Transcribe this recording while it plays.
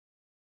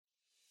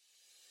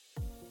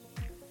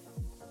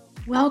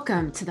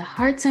Welcome to the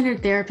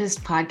Heart-Centered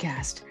Therapist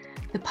podcast,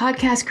 the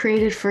podcast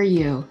created for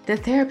you, the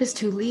therapist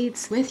who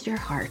leads with your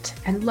heart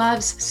and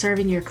loves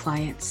serving your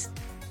clients.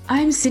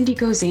 I'm Cindy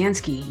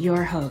Gozansky,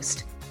 your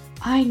host.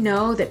 I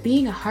know that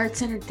being a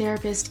heart-centered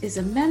therapist is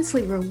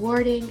immensely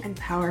rewarding and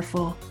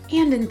powerful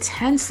and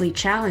intensely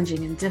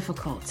challenging and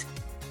difficult.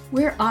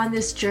 We're on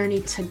this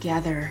journey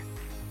together.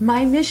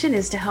 My mission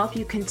is to help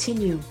you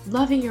continue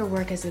loving your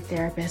work as a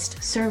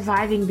therapist,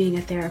 surviving being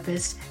a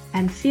therapist,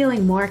 and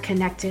feeling more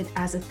connected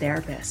as a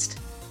therapist.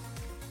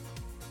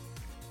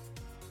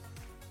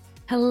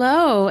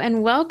 Hello,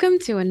 and welcome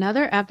to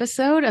another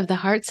episode of the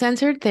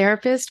Heart-Centered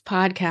Therapist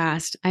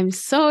podcast. I'm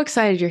so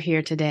excited you're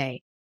here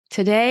today.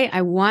 Today,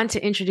 I want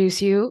to introduce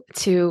you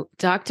to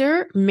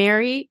Dr.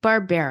 Mary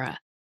Barbera.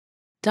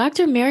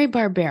 Dr. Mary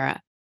Barbera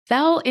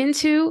fell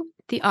into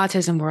the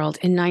autism world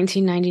in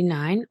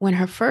 1999 when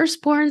her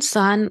firstborn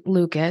son,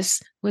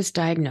 Lucas, was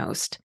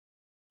diagnosed.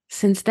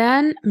 Since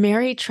then,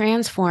 Mary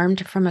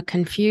transformed from a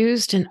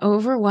confused and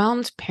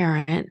overwhelmed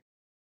parent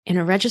and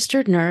a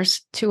registered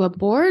nurse to a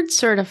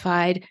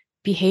board-certified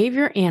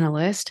behavior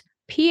analyst,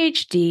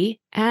 PhD,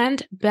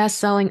 and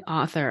best-selling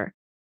author.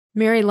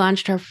 Mary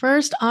launched her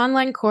first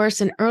online course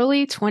in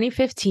early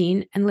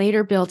 2015 and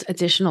later built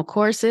additional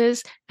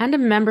courses and a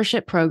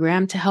membership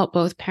program to help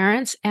both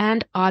parents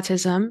and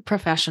autism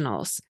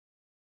professionals.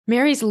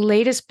 Mary's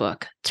latest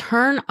book,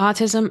 Turn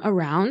Autism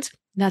Around,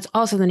 that's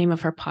also the name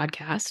of her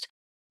podcast.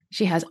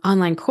 She has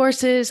online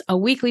courses, a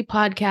weekly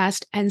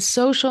podcast, and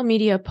social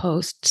media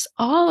posts,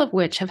 all of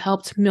which have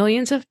helped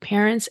millions of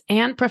parents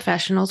and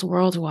professionals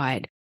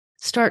worldwide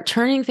start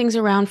turning things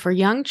around for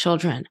young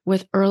children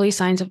with early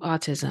signs of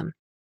autism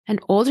and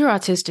older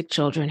autistic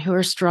children who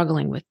are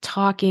struggling with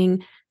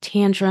talking,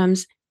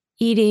 tantrums,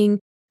 eating,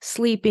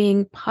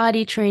 sleeping,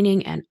 potty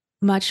training, and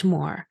much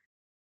more.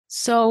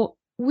 So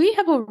we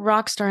have a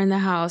rock star in the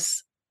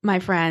house, my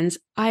friends.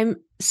 I'm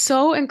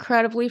so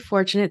incredibly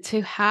fortunate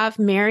to have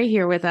Mary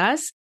here with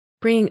us,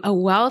 bringing a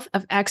wealth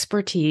of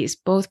expertise,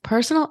 both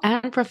personal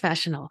and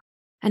professional,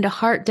 and a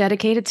heart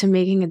dedicated to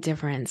making a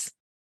difference.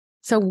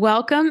 So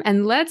welcome,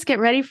 and let's get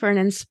ready for an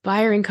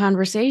inspiring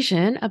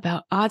conversation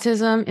about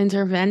autism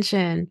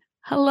intervention.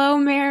 Hello,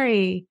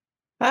 Mary.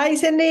 Hi,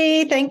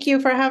 Cindy. Thank you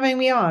for having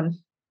me on.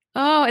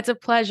 Oh, it's a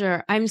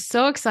pleasure. I'm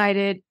so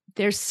excited.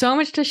 There's so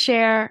much to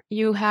share.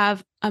 You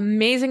have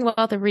amazing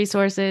wealth of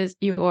resources.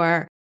 You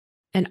are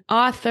an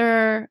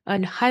author,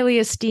 a highly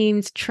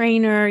esteemed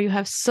trainer. You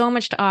have so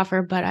much to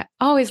offer, but I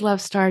always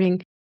love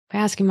starting by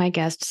asking my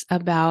guests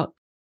about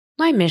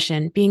my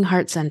mission, being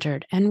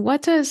heart-centered. And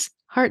what does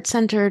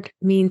heart-centered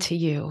mean to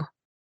you?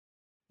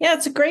 Yeah,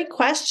 it's a great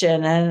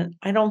question. And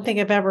I don't think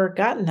I've ever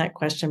gotten that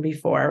question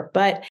before.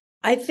 But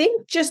I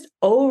think just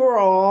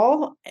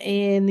overall,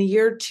 in the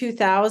year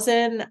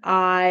 2000,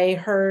 I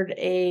heard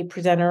a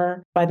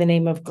presenter by the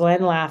name of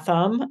Glenn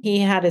Latham. He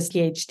had his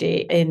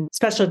PhD in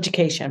special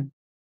education.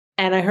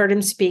 And I heard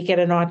him speak at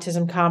an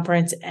autism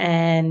conference.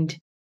 And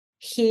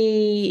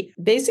he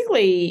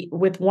basically,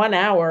 with 1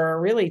 hour,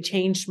 really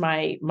changed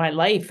my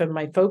life and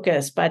my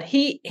focus. But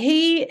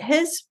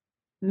his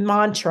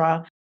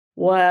mantra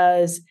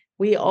was,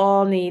 we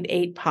all need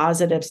 8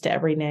 positives to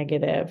every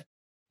negative.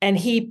 And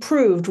he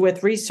proved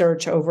with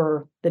research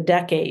over the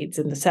decades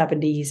in the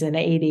 70s and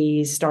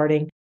 80s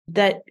starting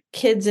that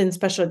kids in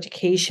special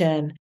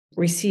education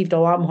received a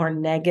lot more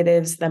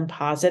negatives than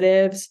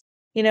positives.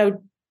 You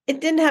know, it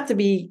didn't have to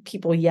be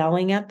people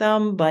yelling at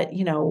them, but,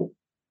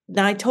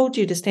 I told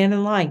you to stand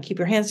in line, keep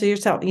your hands to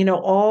yourself,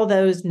 all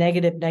those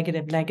negative,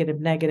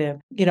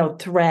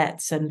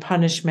 threats and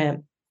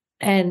punishment.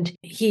 And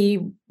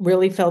he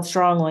really felt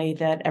strongly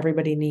that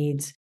everybody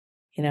needs,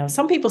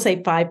 some people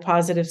say 5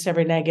 positives to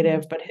every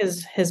negative, but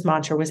his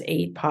mantra was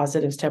 8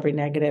 positives to every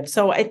negative.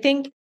 So I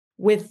think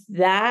with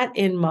that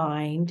in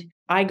mind,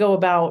 I go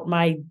about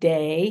my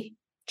day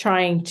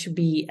trying to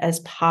be as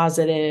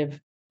positive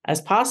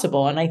as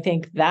possible. And I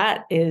think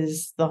that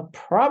is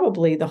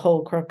probably the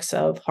whole crux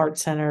of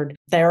heart-centered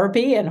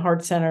therapy and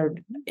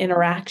heart-centered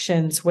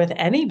interactions with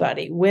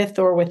anybody, with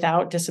or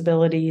without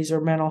disabilities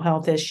or mental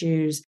health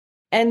issues.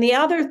 And the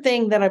other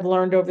thing that I've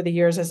learned over the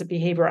years as a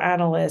behavior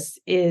analyst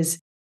is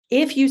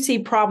if you see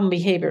problem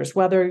behaviors,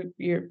 whether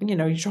you're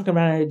talking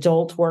about an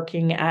adult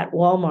working at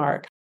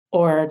Walmart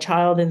or a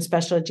child in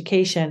special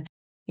education,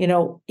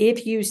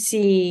 if you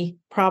see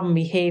problem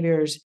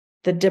behaviors,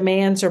 the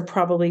demands are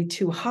probably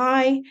too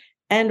high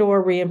and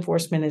or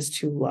reinforcement is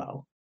too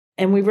low.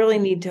 And we really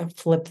need to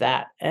flip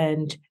that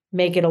and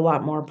make it a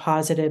lot more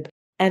positive.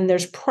 And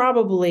there's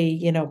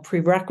probably,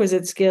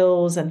 prerequisite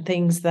skills and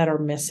things that are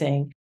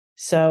missing.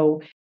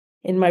 So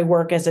in my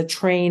work as a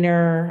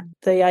trainer,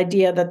 the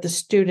idea that the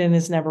student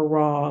is never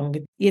wrong,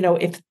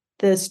 if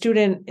the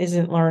student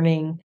isn't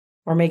learning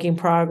or making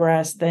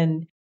progress,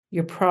 then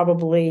your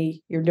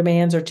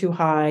demands are too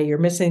high, you're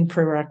missing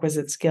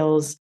prerequisite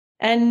skills,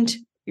 and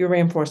your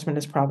reinforcement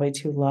is probably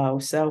too low.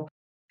 So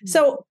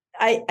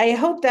I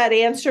hope that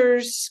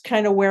answers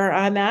kind of where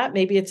I'm at.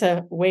 Maybe it's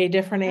a way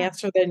different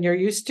answer than you're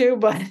used to,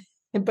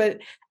 but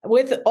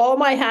with all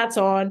my hats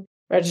on,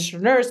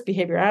 registered nurse,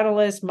 behavior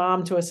analyst,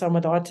 mom to a son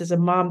with autism,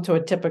 mom to a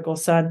typical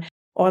son,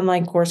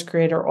 online course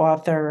creator,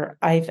 author.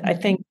 I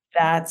think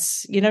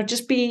that's,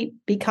 just be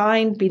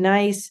kind, be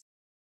nice,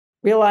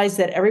 realize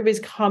that everybody's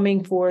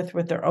coming forth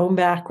with their own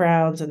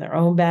backgrounds and their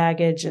own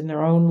baggage and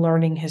their own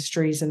learning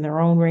histories and their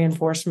own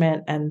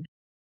reinforcement and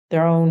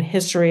their own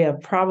history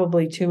of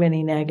probably too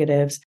many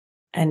negatives,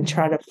 and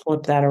try to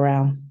flip that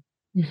around.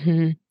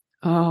 Mm-hmm.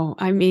 Oh,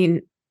 I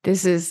mean,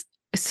 this is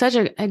such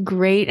a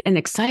great and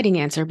exciting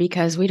answer,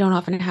 because we don't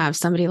often have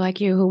somebody like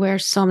you who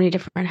wears so many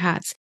different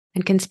hats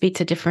and can speak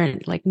to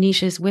different like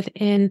niches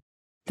within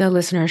the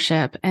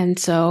listenership. And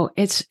so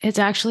it's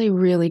actually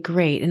really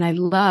great. And I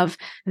love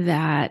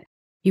that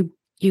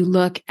you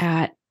look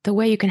at the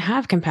way you can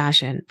have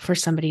compassion for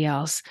somebody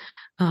else,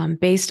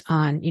 based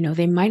on,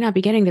 they might not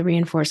be getting the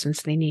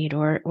reinforcements they need,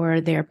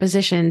 or their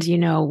positions,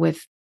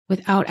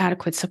 without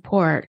adequate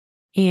support,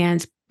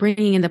 and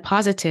bringing in the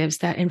positives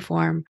that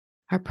inform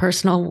our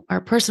personal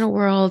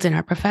world and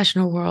our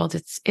professional world.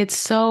 It's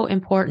so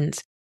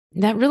important.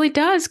 That really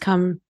does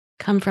come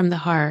from the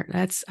heart.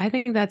 I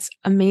think that's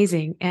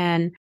amazing.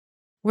 And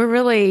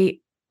we're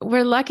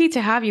lucky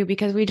to have you,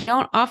 because we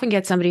don't often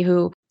get somebody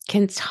who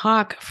can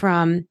talk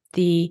from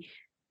the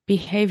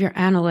behavior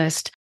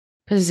analyst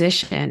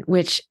position,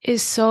 which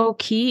is so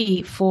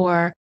key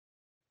for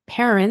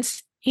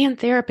parents and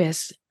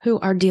therapists who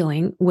are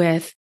dealing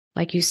with,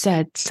 like you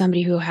said,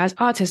 somebody who has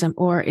autism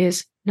or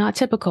is not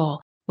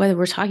typical, whether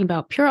we're talking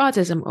about pure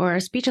autism or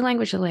speech and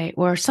language delay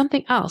or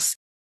something else.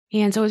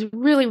 And so it's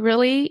really,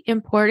 really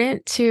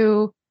important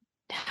to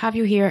have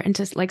you here and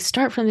to like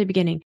start from the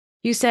beginning.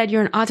 You said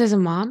you're an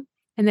autism mom,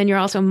 and then you're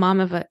also a mom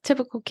of a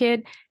typical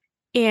kid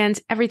and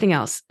everything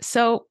else.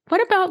 So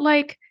what about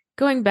like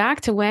going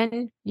back to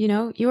when,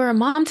 you were a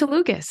mom to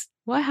Lucas?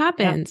 What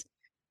happened?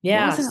 What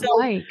Yeah. was it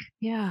like?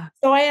 Yeah.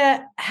 So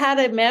I had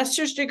a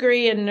master's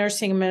degree in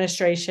nursing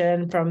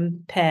administration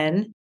from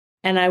Penn,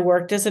 and I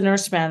worked as a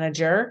nurse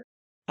manager.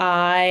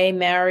 I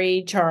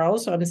married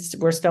Charles.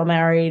 We're still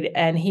married,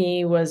 and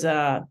he was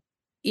a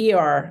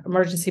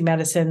emergency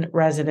medicine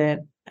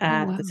resident Oh,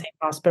 at wow. the same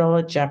hospital,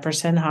 at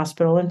Jefferson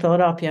Hospital in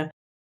Philadelphia.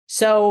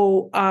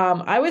 So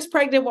I was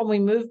pregnant when we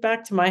moved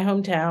back to my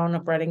hometown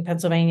of Reading,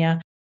 Pennsylvania,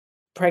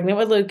 pregnant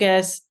with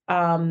Lucas.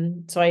 So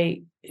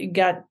I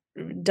got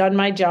done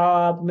my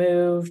job,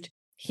 moved.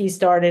 He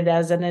started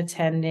as an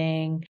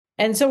attending.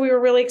 And so we were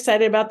really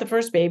excited about the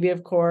first baby,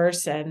 of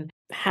course, and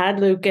had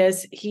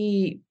Lucas.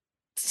 He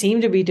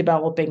seemed to be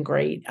developing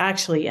great,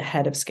 actually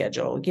ahead of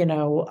schedule.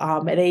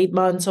 At 8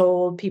 months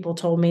old, people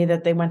told me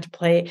that they went to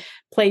play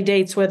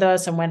dates with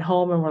us and went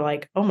home and were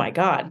like, oh my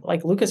God,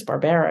 like Lucas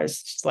Barbera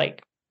is just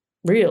like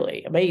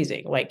really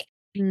amazing. Like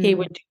he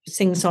would do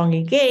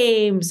sing-songy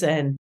games,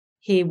 and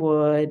he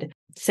would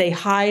say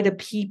hi to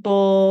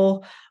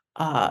people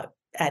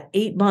at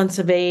 8 months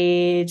of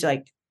age,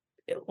 like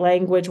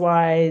language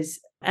wise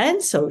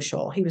and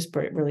social. He was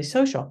really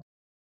social.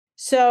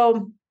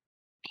 So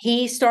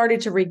he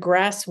started to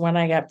regress when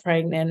I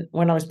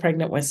was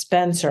pregnant with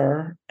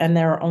Spencer, and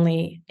they're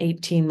only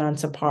 18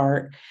 months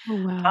apart.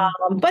 Oh, wow.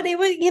 But it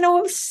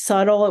was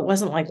subtle. It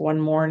wasn't like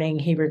one morning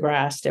he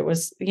regressed. It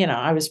was,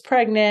 I was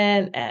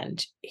pregnant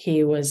and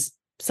he was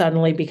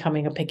suddenly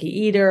becoming a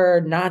picky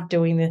eater, not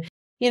doing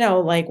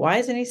like, why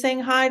isn't he saying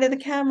hi to the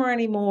camera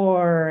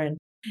anymore?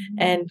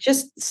 And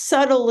just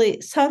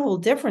subtle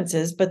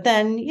differences. But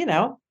then,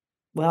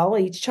 well,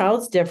 each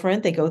child's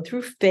different. They go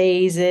through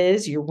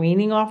phases. You're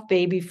weaning off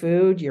baby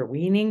food. You're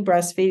weaning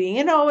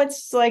breastfeeding.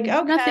 It's like,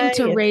 okay, Nothing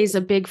to raise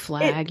a big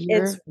flag.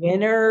 it's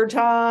winter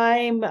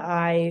time.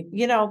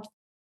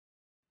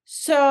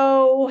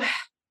 So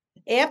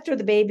after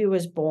the baby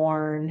was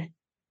born,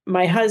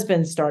 my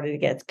husband started to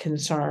get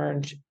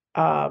concerned.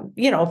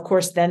 Of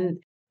course, then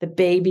the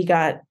baby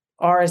got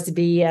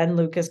RSV and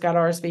Lucas got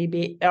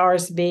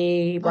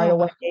RSV right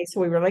away.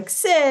 So we were like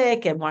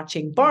sick and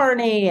watching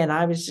Barney, and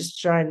I was just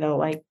trying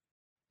to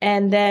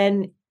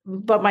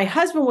but my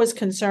husband was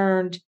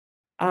concerned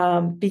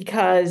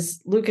because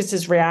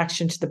Lucas's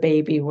reaction to the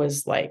baby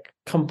was like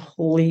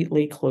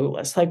completely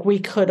clueless. Like we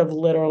could have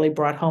literally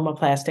brought home a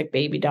plastic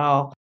baby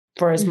doll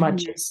for as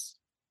much as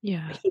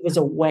he was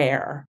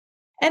aware.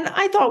 And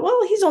I thought, well,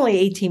 he's only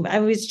 18. I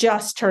was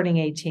just turning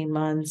 18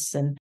 months,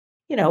 and,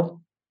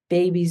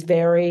 babies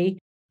vary.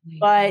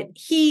 But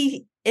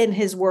he, in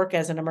his work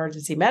as an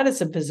emergency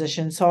medicine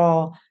physician,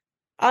 saw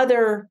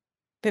other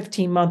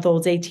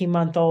 15-month-olds,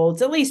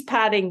 18-month-olds, at least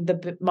patting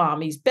the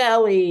mommy's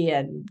belly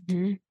and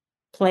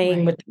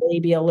playing with the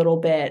baby a little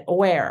bit,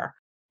 aware.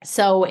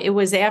 So it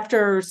was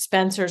after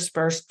Spencer's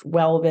first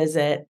well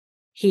visit.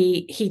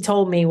 He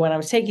told me when I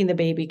was taking the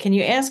baby, can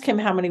you ask him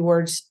how many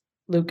words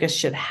Lucas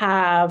should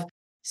have?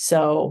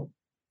 So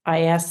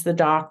I asked the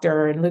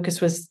doctor, and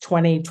Lucas was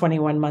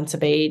 21 months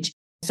of age.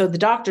 So the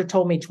doctor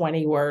told me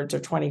 20 words or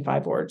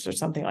 25 words or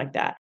something like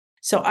that.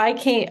 So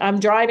I'm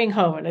driving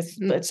home, and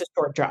it's a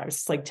short drive.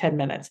 It's like 10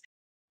 minutes.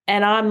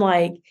 And I'm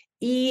like,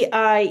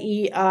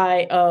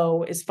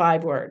 E-I-E-I-O is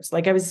 5 words.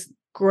 Like I was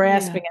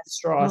grasping Yeah. at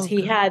straws. Oh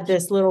He had gosh.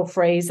 this little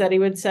phrase that he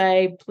would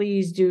say,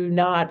 please do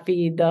not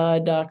feed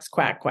the ducks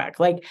quack, quack.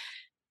 Like,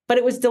 but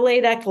it was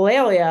delayed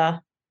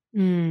echolalia,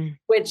 Mm.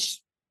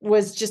 which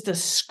was just a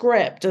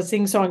script, a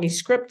sing-songy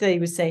script that he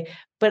would say.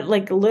 But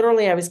like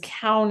literally I was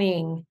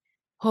counting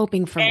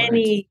Hoping for words.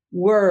 any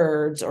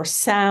words or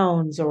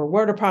sounds or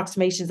word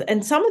approximations.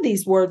 And some of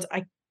these words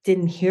I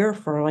didn't hear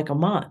for like a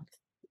month.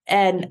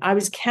 And I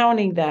was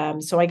counting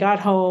them. So I got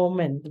home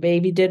and the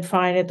baby did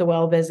fine at the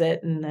well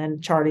visit. And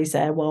then Charlie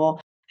said, well,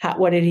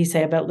 what did he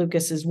say about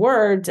Lucas's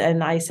words?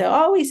 And I said,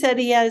 oh, he said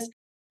he has,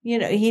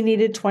 he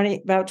needed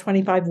about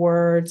 25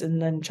 words.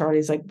 And then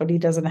Charlie's like, but he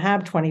doesn't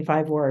have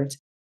 25 words.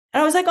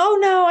 And I was like, oh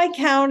no, I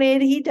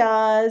counted. He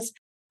does.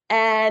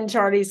 And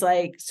Charlie's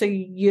like, so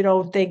you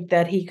don't think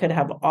that he could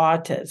have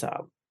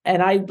autism?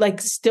 And I like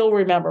still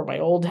remember my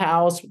old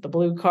house with the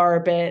blue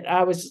carpet.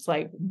 I was just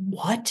like,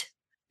 what?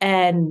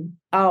 And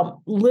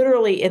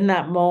literally in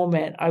that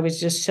moment, I was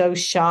just so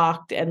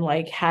shocked and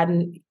like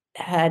hadn't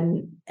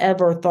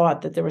ever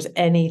thought that there was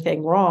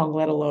anything wrong,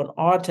 let alone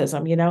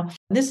autism.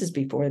 This is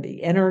before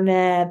the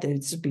internet,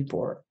 this is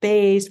before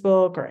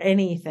Facebook or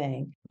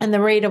anything. And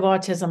the rate of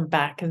autism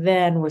back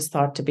then was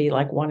thought to be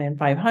like 1 in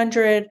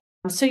 500.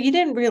 So you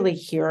didn't really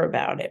hear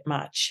about it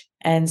much.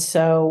 And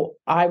so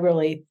I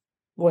really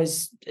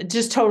was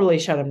just totally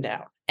shut him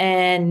down.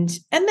 And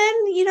then,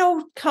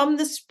 come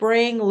the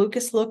spring,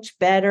 Lucas looked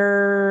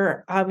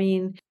better. I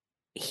mean,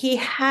 he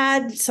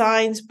had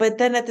signs, but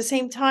then at the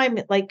same time,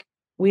 like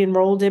we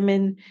enrolled him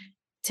in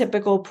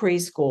typical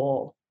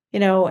preschool,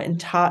 and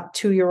taught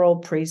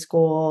 2-year-old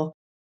preschool.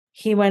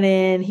 He went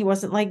in, he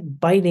wasn't like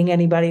biting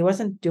anybody, he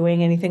wasn't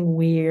doing anything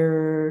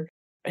weird.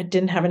 I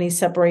didn't have any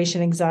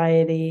separation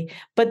anxiety.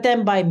 But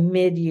then by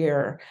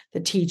mid-year,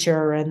 the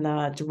teacher and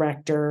the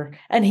director,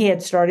 and he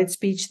had started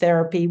speech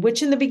therapy,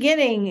 which in the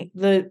beginning,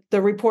 the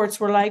reports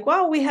were like,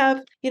 well, we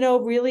have,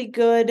 really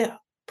good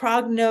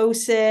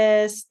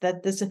prognosis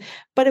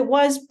but it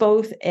was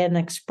both an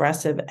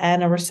expressive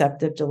and a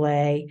receptive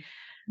delay.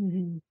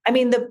 Mm-hmm. I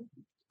mean,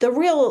 the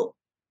real,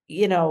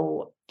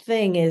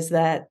 thing is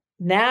that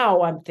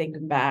now I'm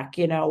thinking back,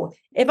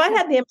 if I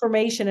had the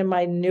information in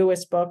my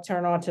newest book,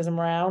 Turn Autism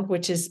Around,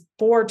 which is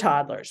for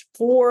toddlers,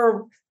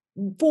 for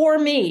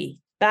me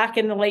back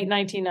in the late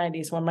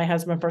 1990s when my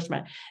husband first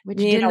met, Which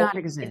did not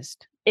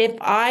exist. if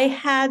I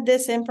had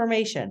this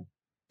information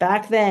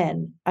back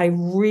then, I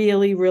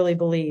really, really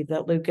believe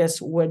that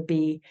Lucas would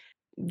be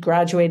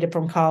graduated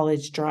from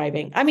college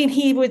driving. I mean,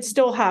 he would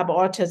still have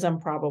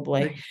autism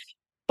probably, Right.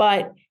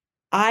 but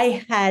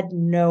I had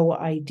no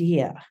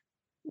idea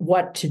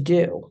what to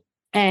do.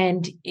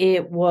 And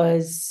it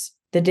was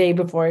the day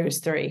before he was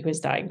 3, he was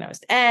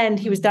diagnosed. And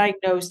he was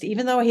diagnosed,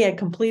 even though he had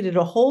completed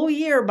a whole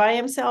year by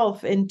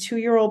himself in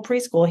 2-year-old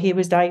preschool, he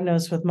was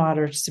diagnosed with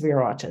moderate to severe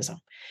autism.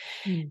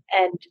 Mm.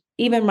 And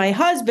even my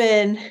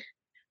husband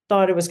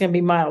thought it was going to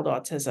be mild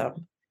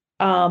autism.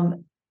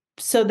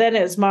 So then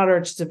it was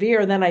moderate to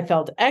severe. And then I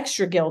felt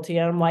extra guilty.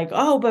 And I'm like,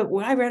 oh, but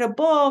I read a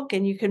book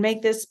and you can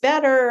make this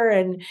better.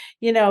 And,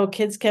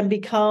 kids can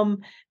become,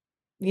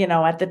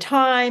 at the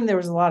time, there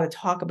was a lot of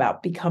talk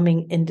about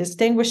becoming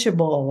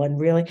indistinguishable and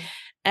really.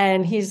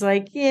 And he's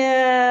like,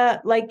 yeah,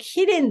 like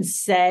he didn't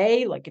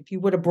say, like if you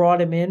would have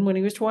brought him in when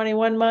he was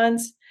 21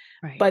 months,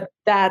 Right. but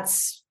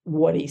that's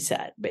what he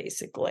said,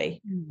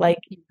 basically. Mm. Like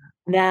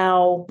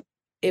now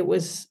it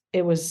was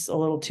a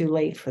little too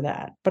late for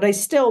that. But I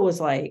still was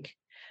like,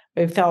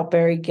 I felt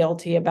very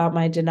guilty about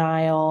my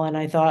denial. And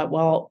I thought,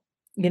 well,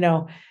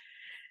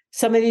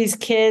 some of these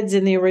kids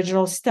in the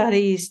original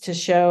studies to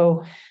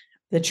show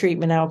the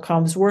treatment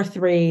outcomes were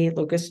 3.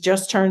 Lucas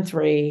just turned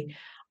 3.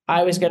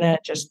 I was going to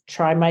just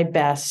try my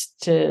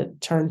best to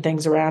turn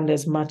things around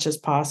as much as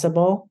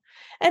possible.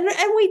 And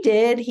we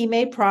did. He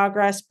made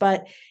progress,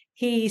 but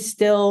he's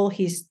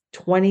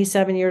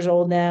 27 years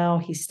old now.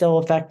 He's still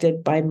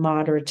affected by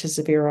moderate to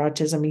severe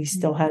autism.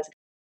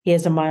 He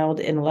has a mild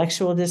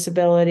intellectual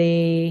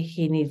disability.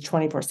 He needs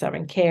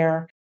 24/7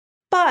 care.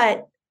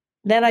 But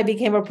then I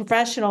became a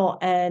professional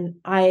and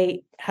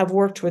I have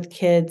worked with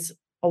kids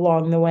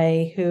along the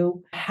way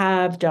who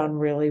have done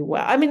really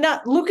well. I mean,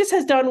 Lucas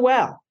has done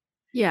well.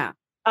 Yeah.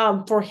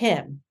 For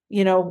him,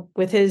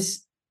 with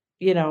his,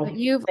 But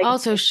you've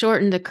also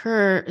shortened the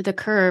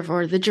curve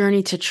or the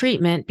journey to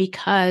treatment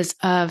because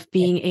of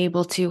being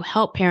able to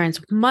help parents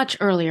much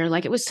earlier.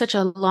 Like it was such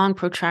a long,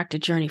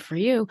 protracted journey for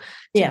you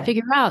to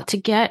figure out, to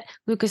get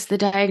Lucas the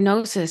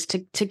diagnosis,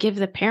 to give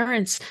the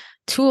parents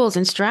tools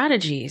and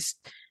strategies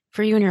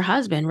for you and your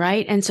husband,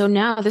 right? And so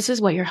now this is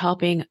what you're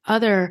helping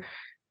other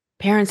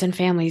parents and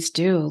families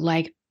do,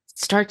 like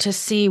start to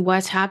see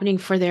what's happening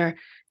for their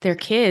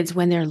kids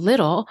when they're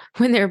little,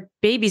 when they're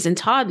babies and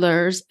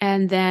toddlers,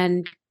 and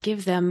then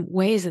give them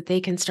ways that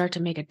they can start to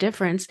make a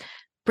difference,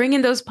 bring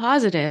in those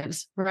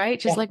positives, right?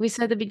 Just like we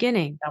said at the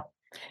beginning.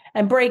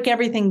 And break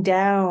everything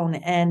down.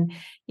 And,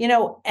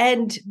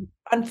 and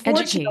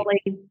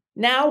unfortunately,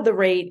 now the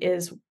rate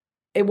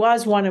it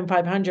was 1 in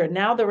 500.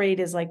 Now the rate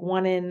is like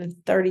 1 in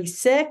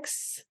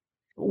 36,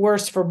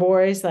 worse for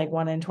boys, like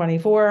 1 in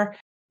 24.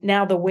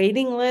 Now the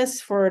waiting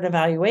lists for an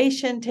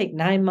evaluation take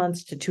 9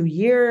 months to 2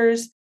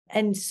 years.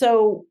 And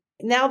so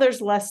now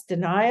there's less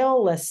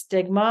denial, less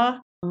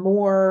stigma,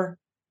 more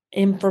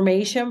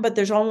information, but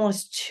there's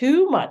almost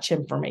too much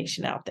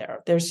information out there.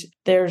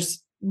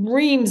 There's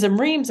reams and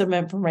reams of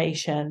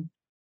information.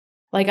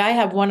 Like I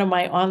have one of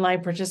my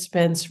online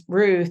participants,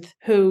 Ruth,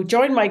 who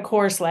joined my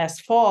course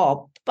last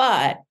fall,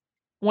 but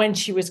when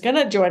she was going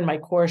to join my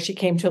course, she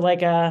came to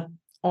like a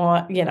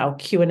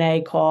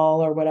Q&A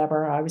call or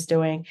whatever I was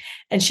doing.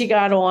 And she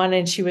got on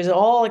and she was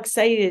all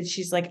excited.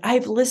 She's like,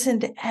 I've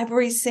listened to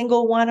every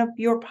single one of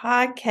your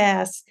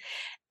podcasts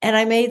and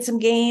I made some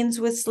gains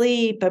with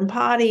sleep and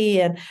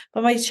potty,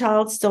 but my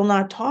child's still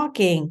not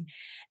talking.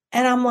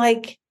 And I'm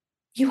like,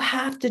 you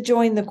have to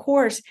join the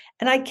course.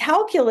 And I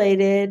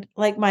calculated,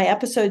 like my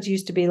episodes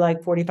used to be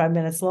like 45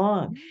 minutes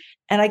long.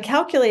 And I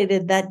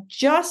calculated that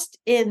just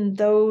in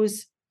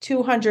those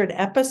 200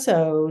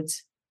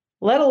 episodes,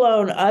 let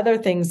alone other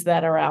things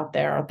that are out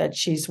there that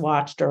she's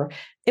watched, or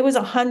it was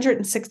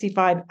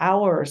 165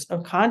 hours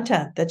of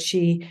content that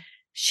she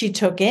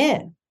took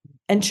in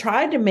and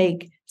tried to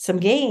make some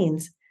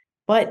gains.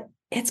 But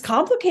it's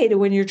complicated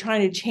when you're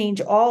trying to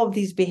change all of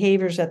these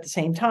behaviors at the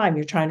same time.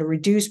 You're trying to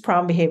reduce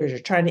problem behaviors. You're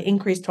trying to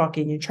increase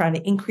talking. You're trying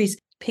to increase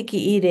picky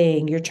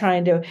eating. You're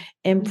trying to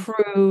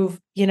improve,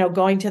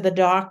 going to the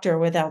doctor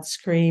without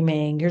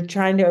screaming. You're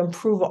trying to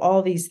improve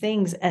all these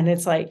things. And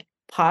it's like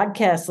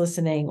podcast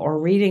listening or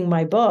reading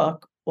my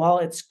book, while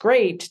it's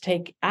great to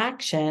take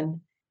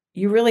action,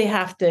 you really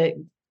have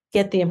to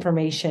get the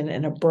information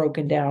in a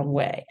broken down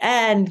way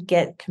and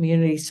get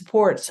community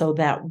support so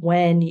that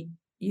when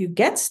you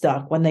get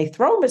stuck, when they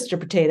throw Mr.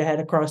 Potato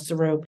Head across the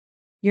room,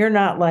 you're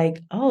not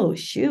like, oh,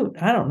 shoot,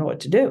 I don't know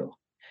what to do.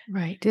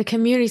 Right. The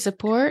community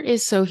support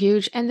is so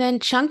huge. And then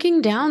chunking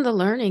down the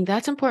learning,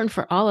 that's important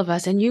for all of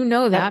us. And you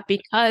know that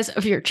because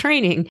of your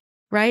training,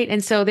 right?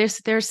 And so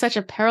there's such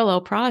a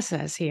parallel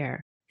process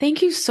here.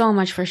 Thank you so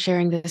much for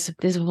sharing this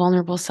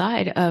vulnerable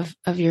side of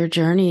your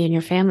journey and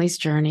your family's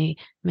journey,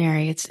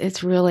 Mary.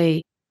 It's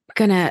really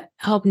going to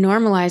help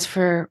normalize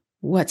for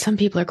what some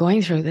people are going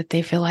through, that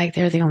they feel like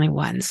they're the only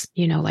ones,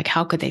 like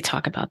how could they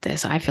talk about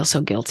this? I feel so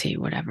guilty,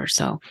 whatever.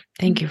 So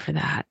thank you for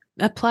that.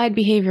 Applied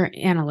behavior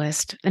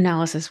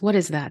analysis. What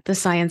is that? The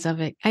science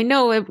of it. I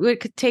know it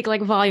could take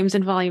like volumes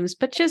and volumes,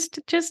 but just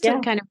to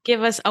kind of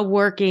give us a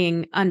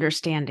working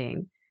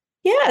understanding.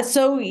 Yeah.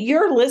 So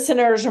your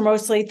listeners are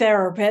mostly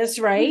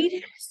therapists, right?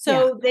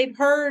 So they've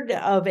heard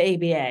of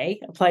ABA,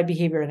 applied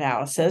behavior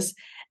analysis,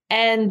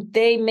 and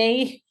they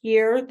may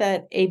hear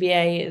that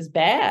ABA is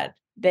bad.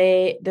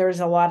 There's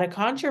a lot of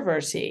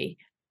controversy.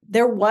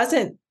 There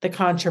wasn't the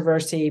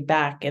controversy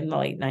back in the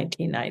late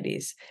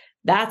 1990s.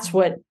 That's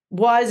what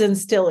was and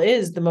still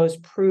is the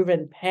most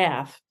proven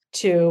path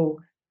to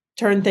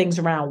turn things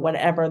around,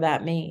 whatever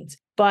that means.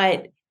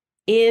 But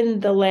in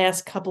the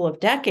last couple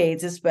of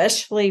decades,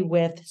 especially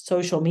with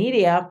social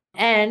media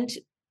and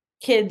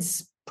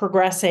kids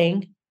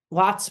progressing,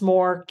 lots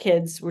more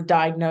kids were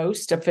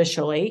diagnosed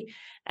officially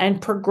and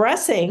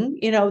progressing,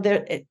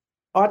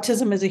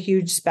 autism is a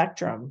huge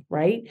spectrum,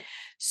 right?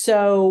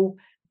 So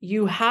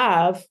you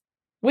have,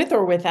 with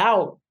or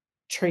without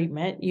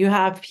treatment, you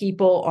have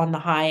people on the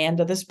high end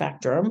of the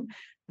spectrum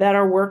that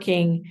are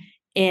working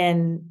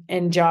in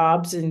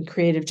jobs and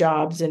creative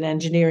jobs and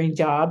engineering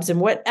jobs and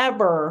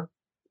whatever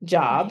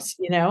jobs,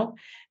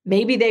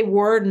 maybe they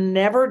were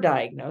never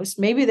diagnosed.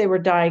 Maybe they were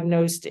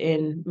diagnosed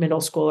in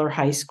middle school or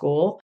high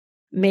school.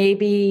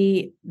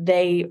 Maybe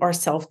they are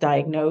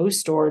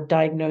self-diagnosed or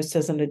diagnosed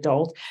as an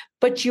adult,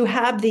 but you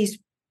have a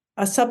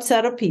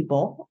subset of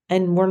people,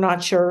 and I'm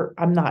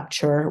not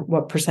sure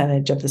what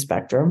percentage of the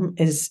spectrum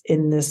is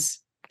in this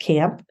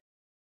camp,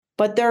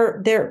 but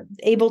they're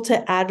able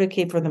to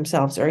advocate for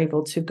themselves. They're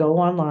able to go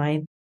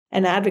online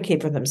and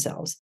advocate for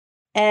themselves.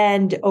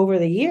 And over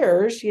the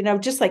years,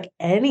 just like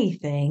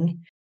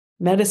anything,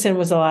 medicine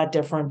was a lot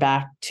different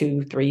back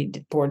 2, 3,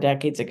 4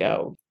 decades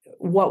ago.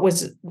 What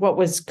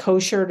was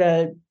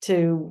kosher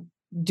to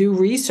do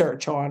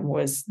research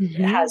on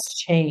has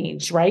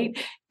changed, right?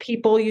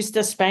 People used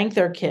to spank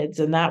their kids,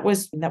 and that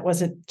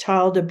wasn't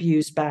child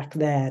abuse back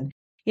then.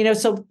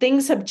 So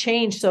things have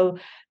changed. So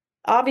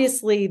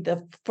obviously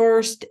the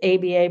first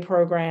ABA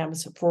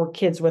programs for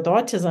kids with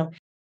autism,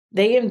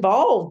 they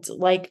involved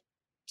like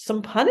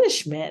some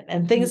punishment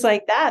and things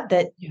like that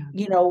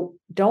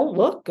don't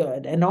look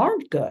good and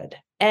aren't good.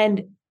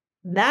 And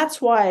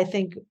that's why I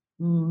think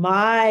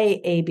my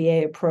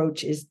ABA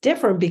approach is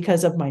different,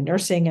 because of my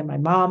nursing and my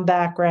mom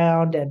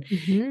background and,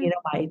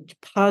 my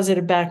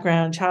positive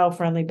background,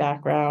 child-friendly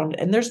background.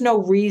 And there's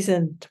no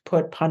reason to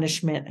put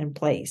punishment in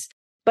place.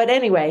 But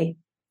anyway,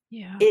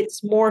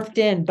 it's morphed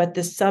in, but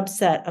the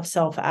subset of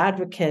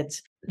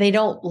self-advocates, they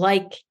don't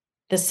like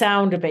the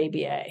sound of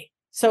ABA.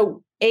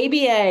 So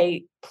ABA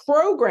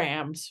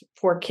programs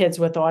for kids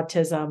with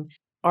autism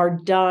are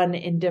done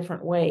in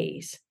different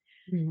ways.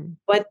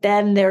 But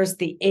then there's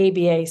the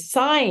ABA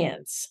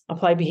science,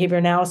 applied behavior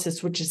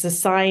analysis, which is the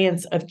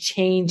science of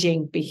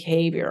changing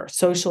behavior,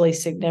 socially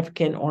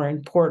significant or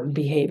important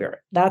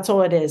behavior. That's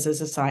all it is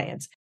a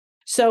science.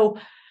 So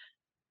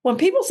when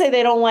people say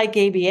they don't like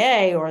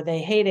ABA or they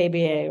hate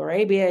ABA or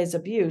ABA is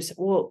abuse,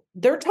 well,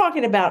 they're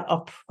talking about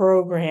a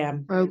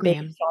program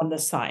based on the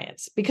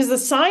science, because the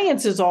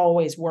science is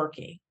always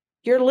working.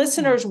 Your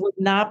listeners would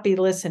not be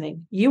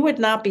listening. You would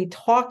not be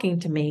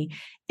talking to me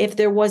if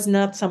there was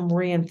not some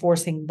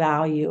reinforcing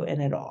value in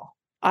it all.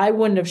 I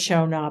wouldn't have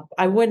shown up.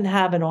 I wouldn't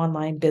have an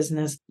online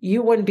business.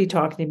 You wouldn't be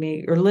talking to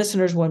me. Your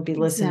listeners wouldn't be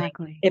listening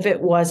if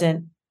it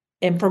wasn't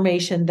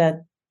information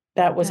that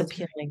was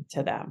appealing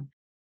to them.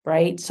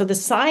 Right. So the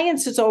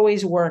science is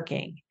always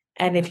working.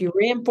 And if you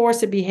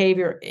reinforce a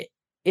behavior,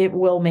 it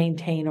will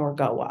maintain or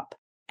go up.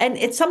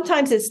 And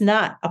sometimes it's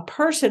not a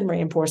person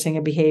reinforcing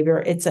a behavior.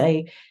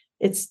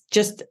 It's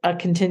just a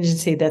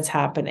contingency that's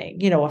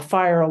happening, a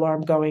fire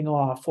alarm going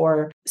off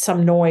or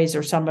some noise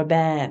or some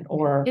event,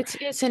 or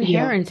it's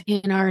inherent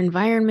in our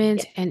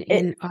environment and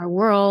in our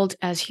world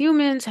as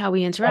humans, how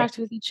we interact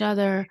with each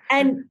other.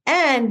 And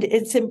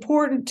it's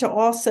important to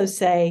also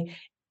say,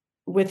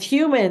 with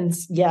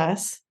humans,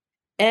 yes.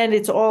 And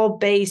it's all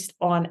based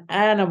on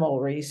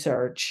animal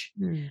research,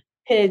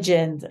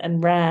 pigeons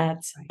and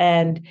rats.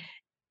 And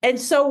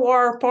so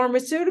are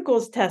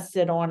pharmaceuticals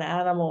tested on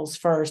animals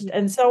first.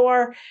 And so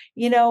are,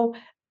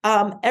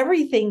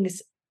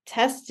 everything's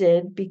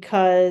tested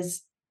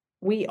because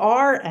we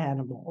are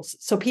animals.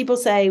 So people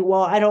say,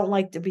 well, I don't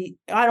want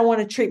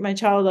to treat my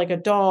child like a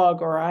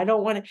dog, or I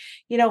don't want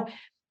to,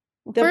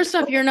 First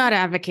off, you're not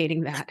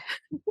advocating that.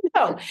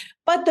 No,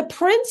 but the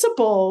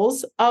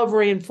principles of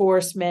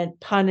reinforcement,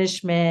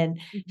 punishment,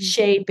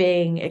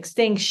 shaping,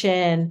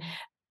 extinction,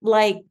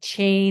 like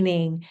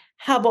chaining,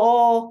 have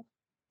all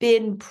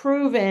been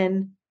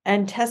proven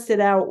and tested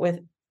out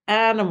with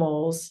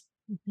animals.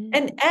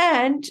 And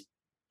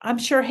I'm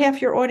sure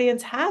half your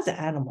audience has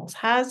animals,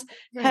 has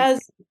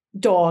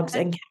dogs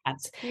and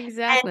cats.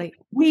 Exactly. And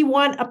we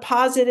want a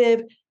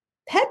positive,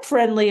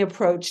 pet-friendly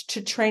approach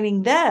to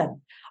training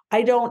them.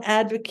 I don't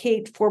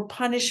advocate for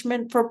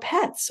punishment for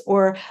pets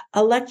or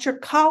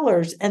electric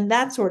collars and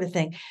that sort of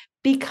thing,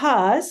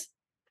 because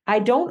I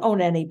don't own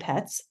any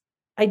pets.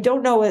 I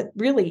don't know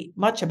really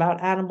much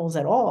about animals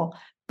at all,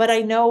 but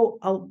I know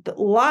a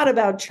lot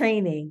about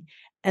training,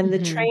 and the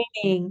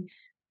training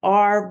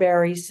are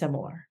very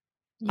similar.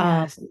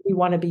 Yes. We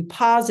want to be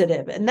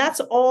positive, and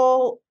that's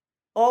all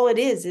it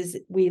is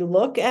we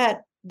look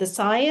at the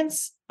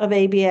science of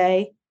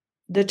ABA.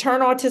 The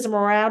Turn Autism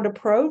Around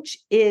approach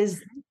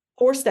is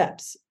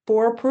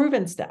 4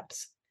 proven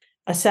steps: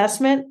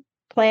 assessment,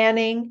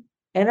 planning,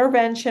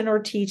 intervention or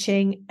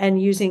teaching,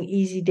 and using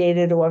easy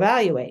data to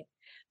evaluate.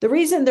 The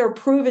reason they're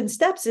proven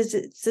steps is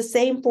it's the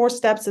same 4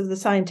 steps of the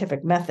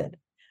scientific method: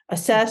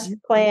 assess,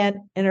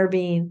 plan,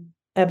 intervene,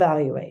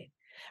 evaluate,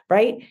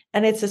 right?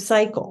 And it's a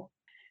cycle.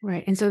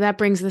 Right. And so that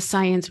brings the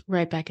science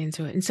right back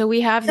into it. And so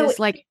we have this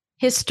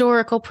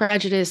historical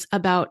prejudice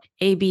about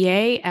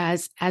ABA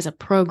as a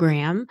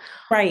program,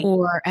 right,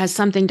 or as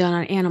something done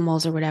on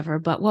animals or whatever.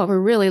 But what we're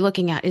really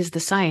looking at is the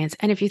science.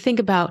 And if you think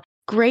about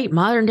great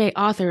modern day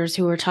authors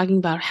who are talking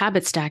about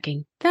habit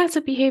stacking, that's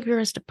a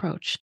behaviorist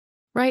approach,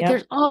 right? Yep.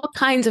 There's all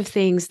kinds of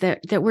things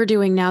that we're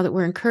doing now that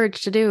we're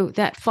encouraged to do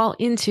that fall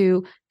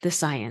into the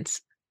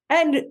science.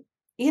 And,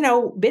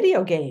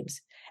 video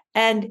games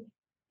and,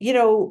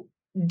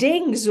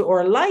 dings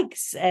or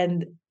likes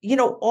and,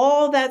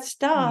 all that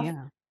stuff.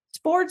 Yeah.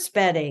 Sports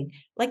betting,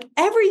 like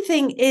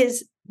everything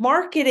is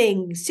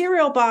marketing,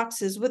 cereal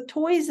boxes with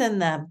toys in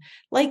them.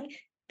 Like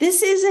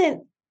this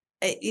isn't,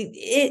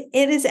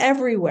 it is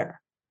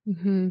everywhere.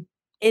 In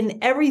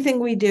everything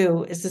we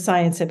do is the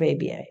science of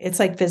ABA. It's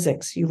like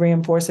physics. You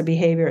reinforce a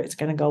behavior, it's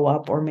going to go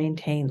up or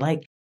maintain.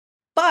 But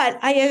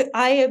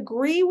I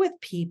agree with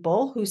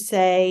people who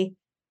say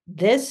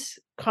this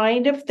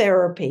kind of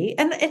therapy,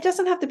 and it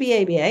doesn't have to be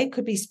ABA, it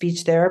could be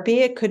speech therapy,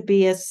 it could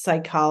be a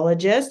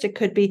psychologist, it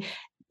could be,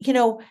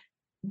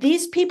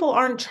 these people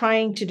aren't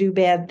trying to do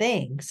bad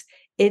things.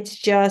 It's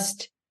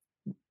just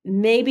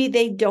maybe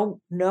they don't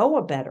know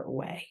a better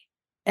way.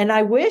 And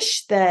I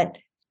wish that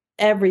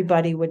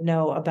everybody would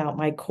know about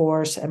my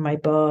course and my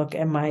book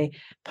and my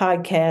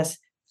podcast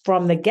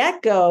from the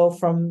get-go,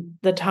 from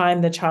the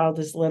time the child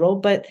is little.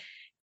 But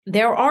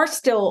there are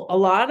still a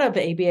lot of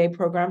ABA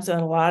programs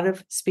and a lot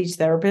of speech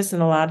therapists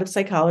and a lot of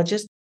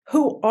psychologists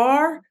who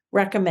are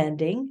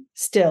recommending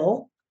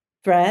still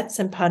threats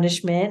and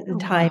punishment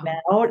and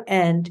timeout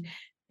and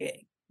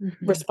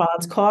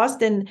response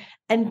cost and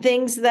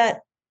things that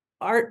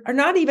are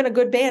not even a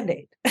good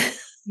Band-Aid.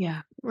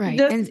 Yeah, right.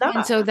 And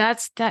so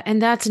that's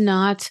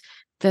not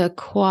the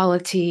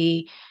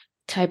quality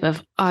type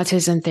of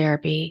autism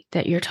therapy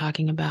that you're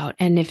talking about.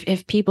 And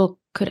if people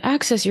could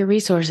access your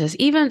resources,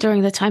 even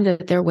during the time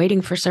that they're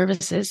waiting for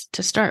services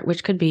to start,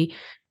 which could be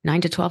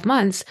 9 to 12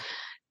 months,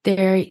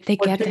 they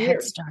get the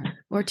head start,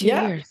 or 2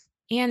 years.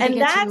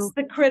 And that's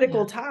the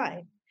critical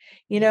time.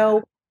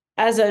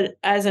 As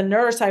a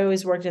nurse, I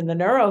always worked in the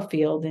neuro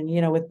field,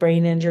 and, with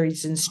brain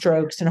injuries and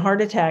strokes and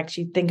heart attacks,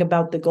 you think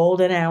about the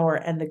golden hour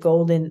and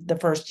the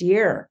first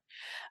year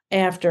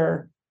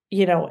after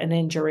an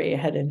injury, a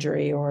head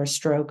injury or a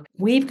stroke.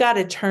 We've got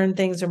to turn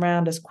things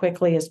around as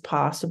quickly as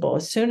possible.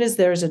 As soon as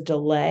there's a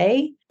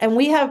delay, and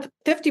we have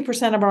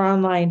 50% of our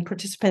online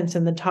participants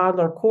in the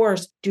toddler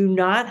course do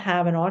not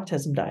have an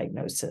autism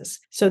diagnosis.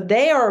 So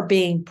they are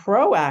being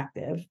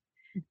proactive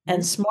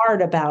and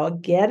smart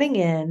about getting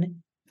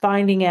in,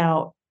 finding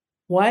out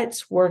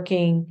what's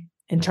working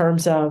in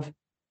terms of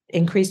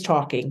increased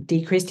talking,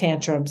 decreased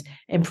tantrums,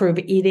 improve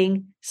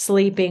eating,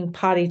 sleeping,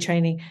 potty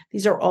training.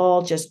 These are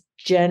all just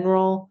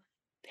general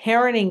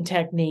parenting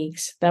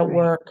techniques that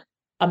work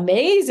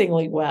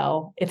amazingly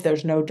well if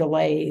there's no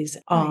delays.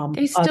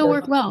 They still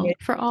work well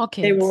for all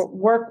kids. They will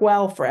work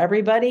well for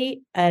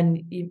everybody.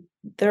 And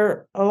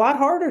they're a lot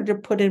harder to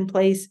put in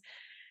place,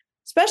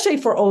 especially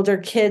for older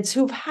kids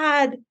who've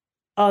had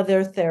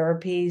other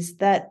therapies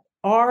that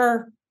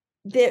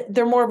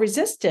they're more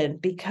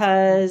resistant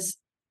because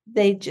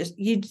they just,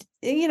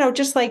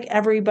 just like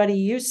everybody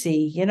you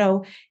see,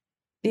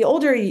 the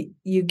older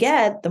you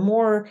get, the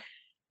more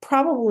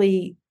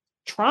probably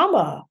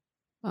trauma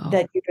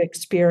that you've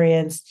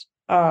experienced,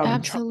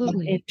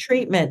 absolutely, trauma in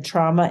treatment,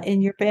 trauma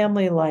in your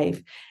family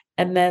life.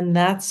 And then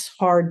that's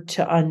hard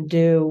to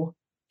undo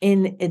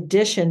in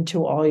addition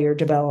to all your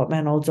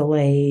developmental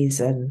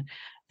delays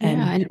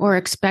or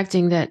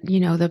expecting that,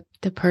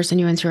 the person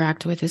you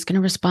interact with is going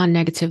to respond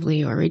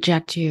negatively or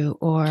reject you,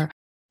 or,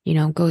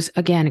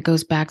 it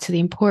goes back to the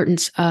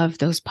importance of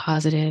those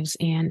positives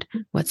and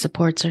what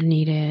supports are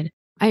needed.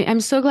 I'm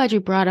so glad you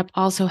brought up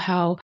also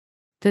how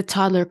the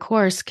toddler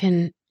course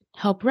can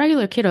help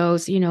regular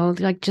kiddos,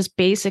 like just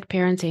basic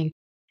parenting.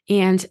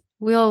 And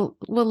we'll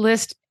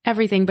list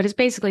everything, but it's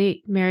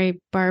basically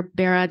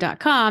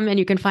marybarbera.com and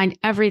you can find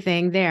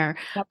everything there.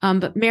 Yep.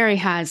 But Mary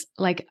has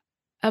like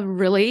a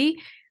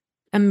really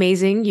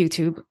amazing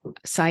YouTube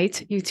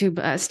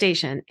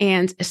station.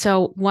 And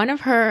so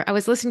I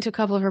was listening to a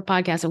couple of her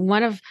podcasts, and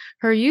one of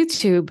her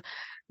YouTube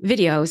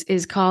videos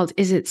is called,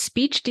 "Is it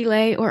speech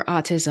delay or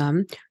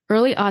autism?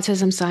 Early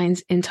autism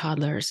signs in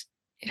toddlers."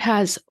 It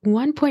has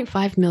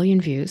 1.5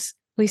 million views.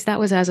 At least that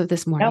was as of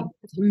this morning. Yep.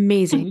 It's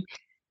amazing.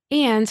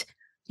 And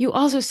you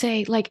also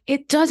say, like,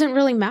 it doesn't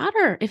really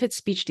matter if it's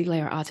speech delay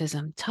or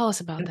autism. Tell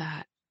us about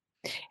that.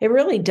 It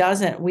really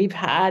doesn't. We've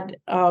had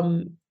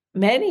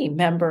many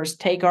members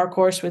take our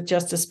course with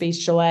just a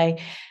speech delay.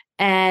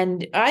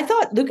 And I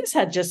thought Lucas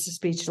had just a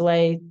speech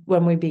delay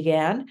when we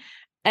began.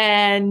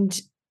 And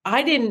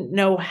I didn't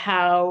know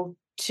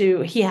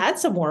he had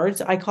some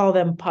words. I call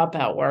them pop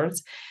out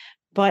words,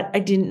 but I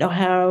didn't know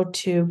how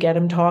to get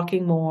him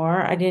talking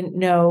more. I didn't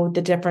know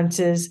the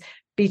differences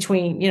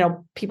between,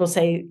 people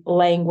say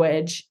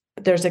language.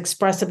 There's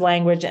expressive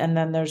language and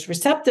then there's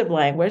receptive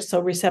language.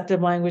 So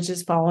receptive language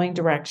is following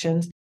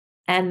directions.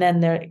 And then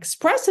the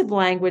expressive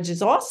language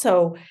is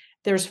also,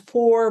 there's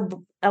 4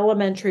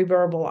 elementary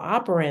verbal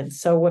operands.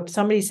 So if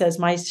somebody says,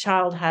 my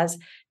child has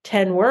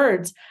 10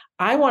 words,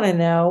 I want to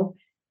know,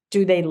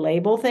 do they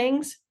label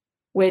things,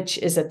 which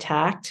is a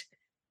tact?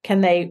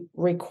 Can they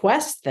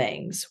request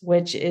things,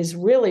 which is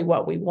really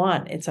what we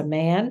want? It's a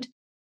mand.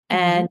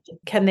 And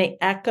can they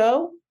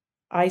echo?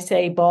 I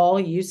say ball,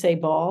 you say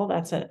ball.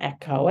 That's an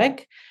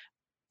echoic.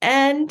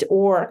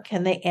 Or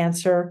can they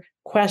answer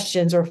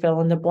questions or fill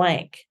in the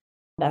blank?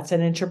 That's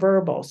an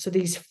interverbal. So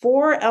these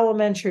 4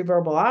 elementary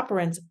verbal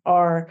operands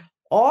are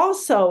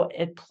also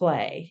at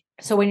play.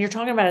 So when you're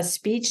talking about a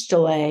speech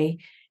delay,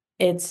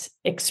 it's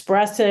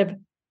expressive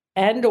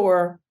and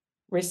or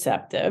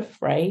receptive,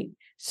 right?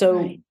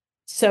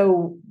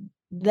 So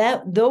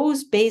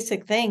those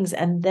basic things.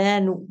 And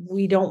then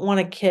we don't want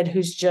a kid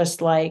who's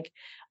just like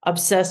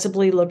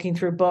obsessively looking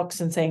through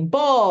books and saying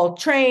ball,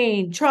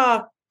 train,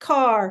 truck,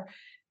 car,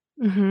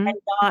 and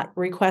not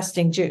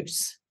requesting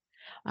juice.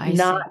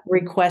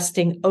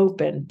 Requesting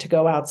open to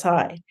go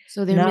outside.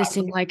 So they're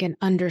missing like an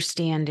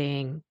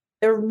understanding.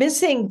 They're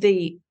missing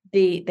they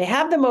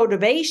have the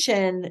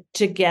motivation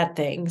to get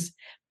things,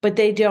 but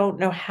they don't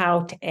know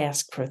how to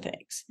ask for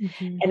things.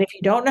 And if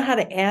you don't know how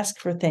to ask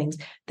for things,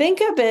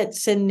 think of it,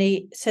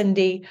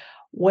 Cindy,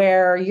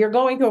 where you're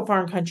going to a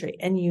foreign country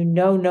and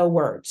no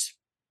words.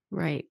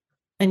 Right.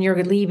 And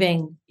you're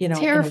leaving,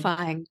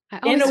 terrifying. I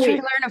always try to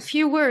learn a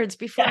few words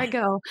before I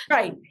go.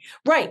 Right.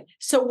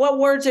 So what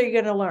words are you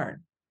going to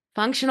learn?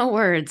 Functional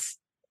words.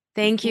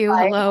 Thank you.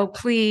 Right. Hello,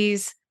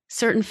 please.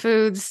 Certain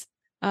foods,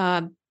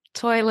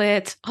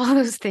 toilet, all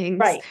those things.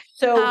 Right.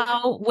 So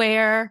how,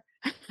 where.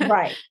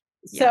 Right.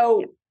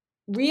 So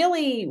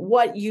really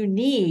what you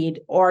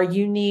need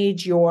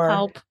your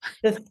help.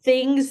 The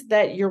things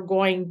that you're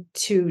going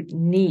to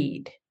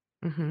need.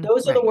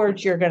 Those are the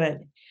words you're going to.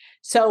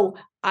 So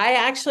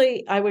I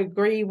would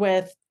agree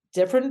with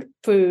different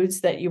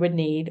foods that you would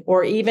need,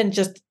 or even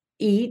just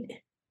eat,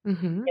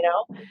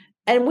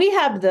 and we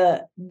have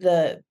the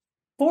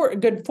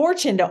good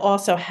fortune to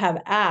also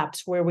have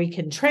apps where we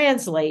can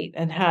translate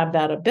and have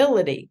that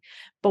ability.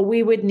 But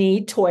we would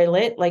need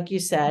toilet, like you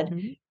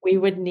said, we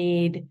would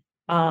need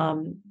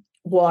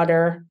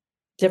water,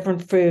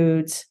 different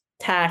foods,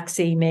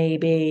 taxi,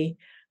 maybe.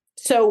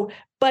 So,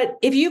 but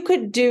if you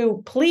could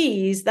do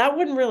please, that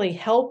wouldn't really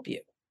help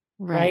you.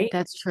 Right. right?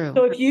 That's true.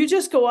 So if you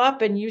just go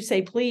up and you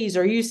say please,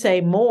 or you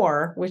say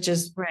more, which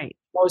is Right.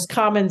 the most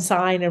common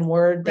sign and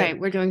word that Right.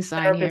 We're doing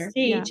sign therapists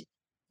here. Yeah. teach,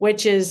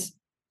 which is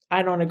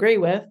I don't agree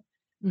with.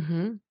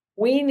 Mm-hmm.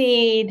 We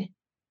need,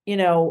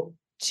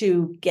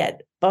 to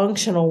get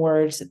functional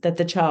words that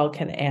the child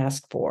can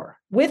ask for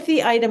with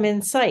the item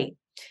in sight.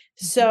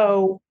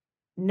 So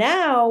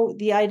now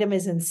the item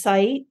is in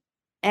sight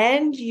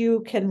and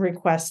you can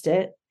request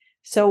it.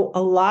 So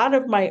a lot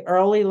of my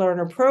early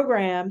learner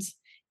programs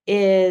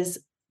is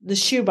the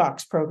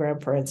shoebox program,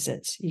 for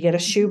instance. You get a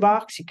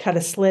shoebox, you cut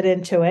a slit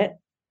into it.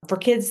 For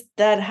kids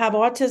that have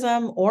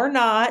autism or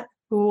not,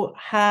 who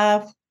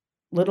have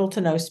little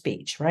to no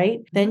speech,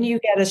 right? Then you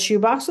get a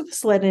shoebox with a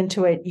slit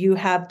into it. You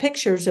have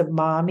pictures of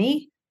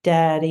mommy,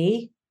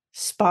 daddy,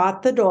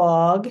 Spot the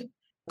dog,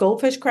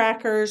 goldfish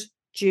crackers,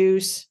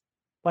 juice,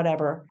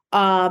 whatever.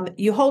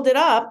 You hold it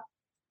up,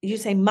 you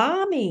say,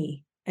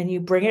 mommy, and you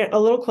bring it a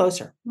little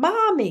closer,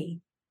 mommy.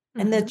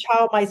 And the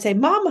child might say,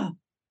 mama.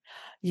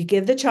 You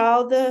give the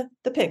child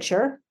the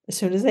picture as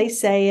soon as they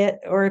say it,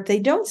 or if they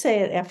don't say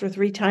it after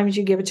 3 times,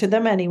 you give it to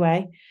them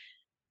anyway.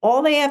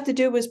 All they have to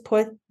do is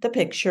put the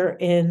picture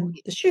in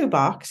the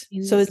shoebox.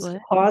 In the So it's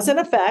slit. cause and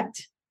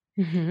effect.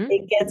 Mm-hmm.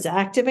 It gets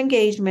active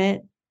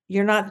engagement.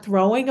 You're not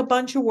throwing a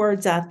bunch of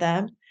words at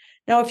them.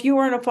 Now, if you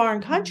were in a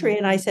foreign country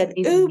and I said,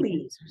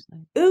 ubi,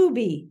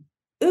 ubi,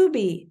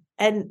 ubi,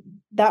 and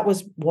that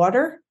was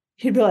water,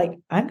 you'd be like,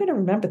 I'm going to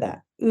remember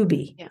that.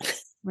 Ubi. Yeah.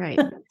 Right.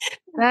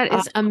 That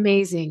is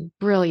amazing.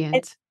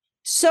 Brilliant.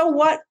 So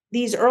what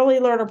these early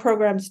learner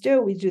programs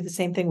do, we do the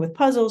same thing with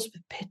puzzles,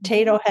 with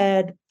potato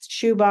head,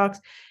 shoebox,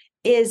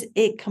 is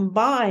it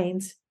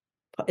combines,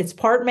 it's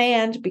part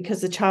manned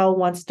because the child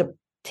wants to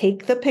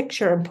take the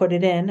picture and put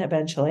it in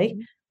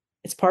eventually.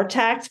 It's part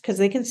tact because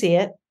they can see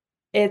it.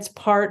 It's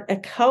part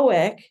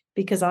echoic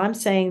because I'm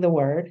saying the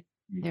word.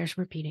 There's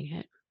repeating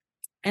it.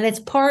 And it's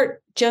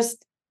part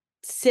just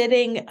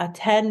sitting,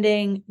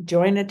 attending,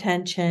 joint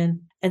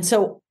attention. And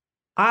so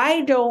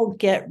I don't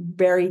get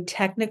very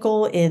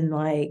technical in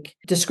like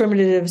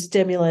discriminative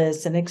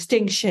stimulus and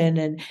extinction.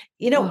 And,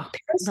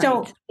 parents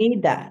don't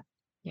need that.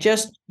 Yeah.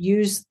 Just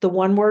use the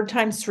 1 word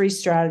times 3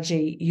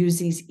 strategy, use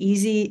these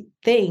easy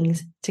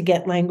things to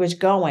get language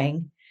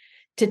going,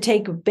 to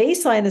take a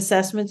baseline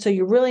assessment so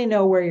you really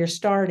know where you're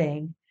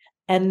starting.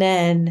 And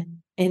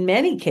then in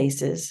many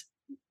cases,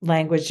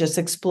 language just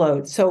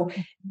explodes. So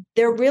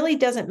there really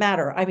doesn't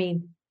matter. I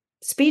mean,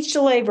 speech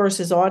delay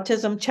versus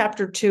autism,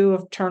 chapter 2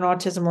 of Turn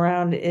Autism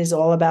Around is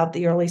all about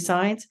the early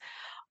signs.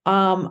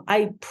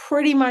 I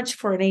pretty much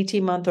for an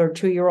 18-month or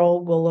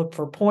 2-year-old will look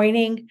for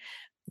pointing.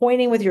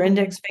 Pointing with your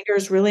index finger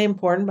is really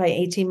important by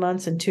 18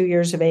 months and 2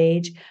 years of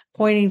age.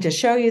 Pointing to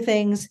show you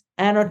things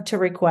and to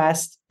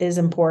request is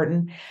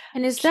important.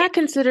 And is that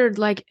considered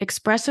like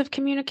expressive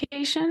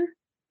communication?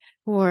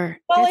 Or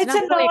it's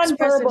not a really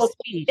expressive nonverbal,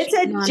 speech. it's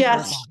a Nonverbal.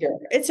 gesture.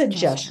 It's a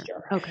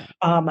gesture. Okay.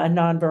 A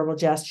nonverbal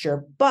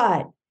gesture,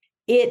 but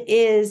it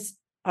is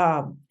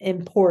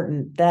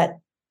important that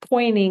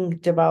pointing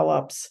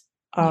develops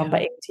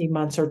by 18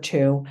 months or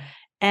 2.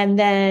 And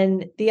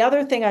then the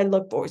other thing I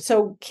look for,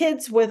 so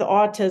kids with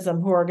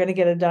autism who are going to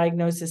get a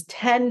diagnosis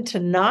tend to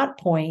not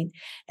point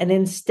and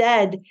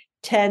instead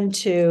tend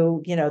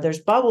to, there's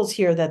bubbles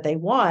here that they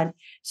want.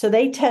 So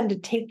they tend to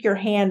take your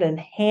hand and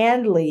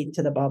hand lead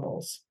to the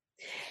bubbles.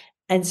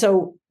 And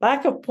so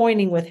lack of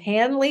pointing with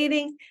hand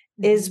leading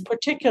is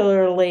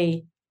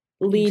particularly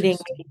leading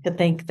me to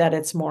think that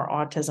it's more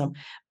autism.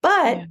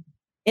 But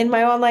in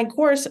my online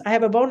course, I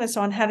have a bonus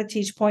on how to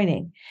teach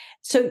pointing.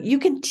 So you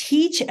can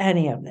teach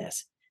any of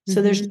this.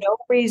 So there's no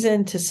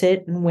reason to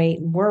sit and wait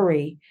and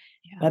worry,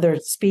 whether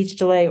it's speech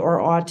delay or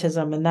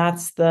autism. And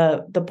that's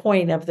the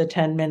point of the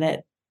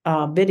 10-minute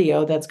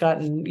video that's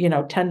gotten,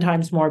 10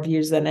 times more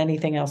views than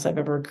anything else I've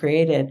ever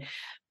created.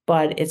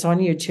 But it's on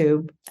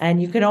YouTube,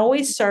 and you can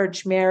always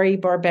search Mary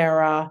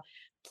Barbera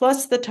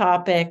plus the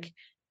topic,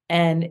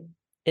 and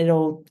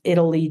it'll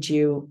lead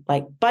you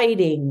like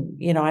biting.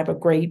 I have a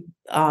great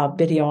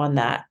video on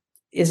that.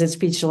 Is it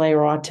speech delay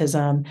or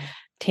autism?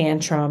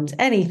 Tantrums,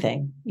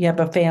 anything. You have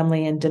a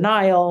family in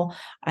denial.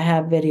 I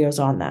have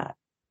videos on that.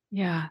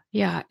 Yeah.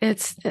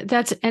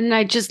 And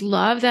I just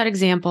love that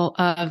example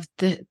of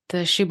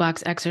the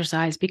shoebox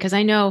exercise, because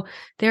I know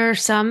there are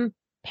some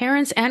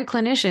parents and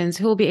clinicians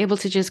who will be able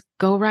to just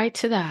go right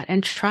to that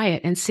and try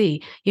it and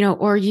see,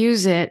 or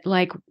use it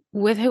like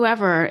with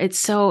whoever. It's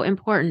so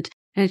important.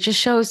 And it just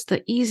shows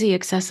the easy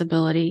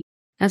accessibility.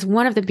 That's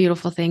one of the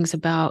beautiful things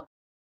about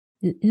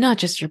not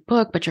just your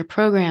book, but your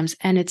programs.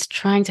 And it's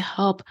trying to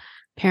help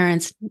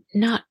parents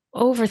not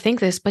overthink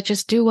this, but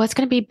just do what's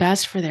going to be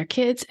best for their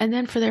kids and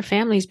then for their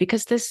families,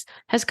 because this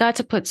has got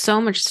to put so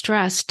much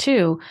stress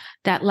too.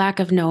 That lack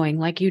of knowing,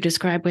 like you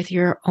described with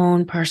your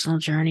own personal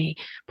journey,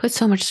 put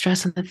so much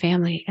stress on the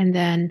family and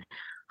then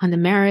on the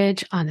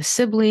marriage, on the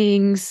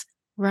siblings,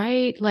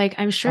 right? Like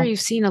I'm sure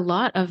you've seen a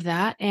lot of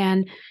that.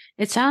 And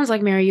it sounds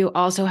like, Mary, you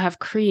also have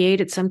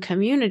created some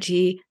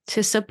community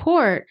to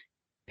support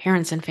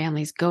parents and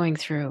families going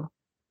through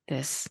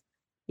this.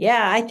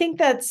 Yeah, I think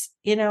that's,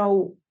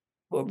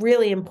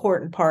 really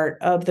important part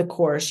of the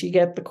course. You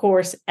get the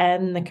course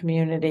and the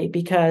community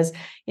because,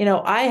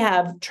 I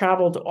have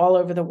traveled all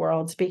over the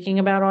world speaking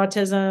about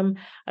autism.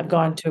 I've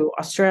gone to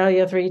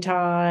Australia 3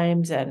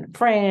 times and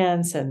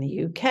France and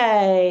the UK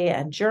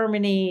and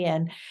Germany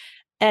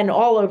and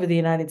all over the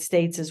United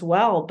States as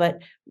well.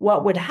 But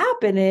what would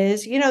happen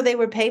is, they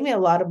would pay me a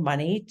lot of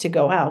money to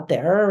go out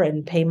there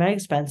and pay my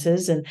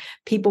expenses. And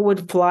people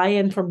would fly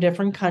in from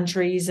different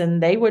countries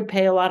and they would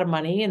pay a lot of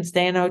money and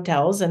stay in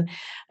hotels. And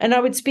I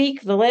would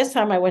speak. The last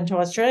time I went to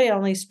Australia, I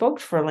only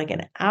spoke for like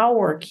an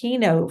hour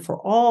keynote for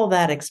all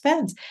that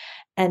expense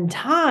and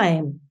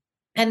time.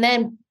 And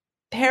then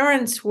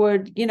parents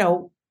would,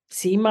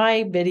 see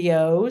my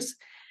videos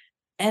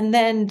and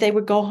then they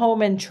would go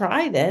home and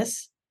try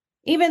this.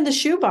 Even the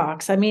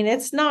shoebox. I mean,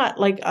 it's not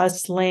like a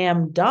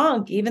slam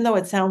dunk, even though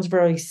it sounds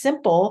very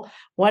simple.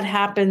 What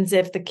happens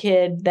if the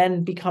kid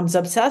then becomes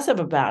obsessive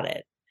about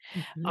it?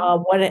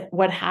 Mhm.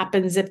 What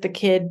happens if the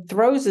kid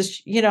throws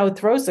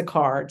the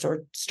cards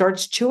or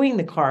starts chewing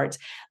the cards?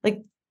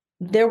 Like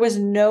there was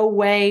no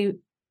way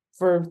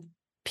for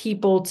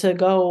people to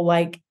go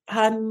like,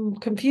 I'm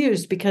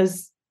confused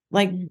because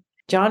like Mm.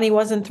 Johnny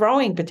wasn't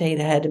throwing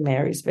Potato Head in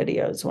Mary's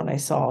videos when I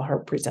saw her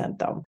present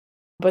them.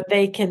 But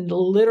they can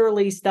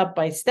literally step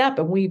by step,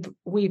 and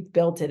we've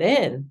built it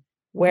in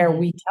where Mhm.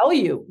 we tell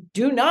you,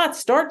 do not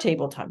start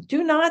table time.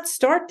 Do not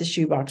start the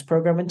shoebox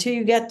program until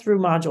you get through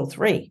module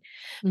 3,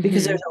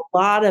 because there's Mhm. a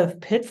lot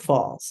of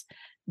pitfalls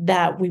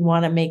that we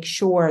want to make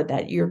sure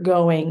that you're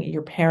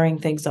pairing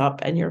things up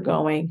and you're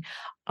going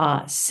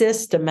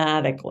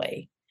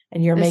systematically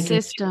and you're The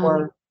making system.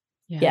 sure,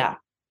 Yeah. yeah,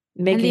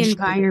 And the making sure.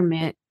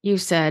 environment, you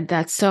said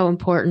that's so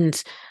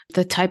important.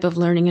 The type of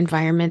learning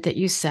environment that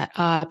you set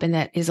up and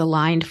that is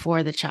aligned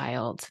for the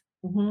child.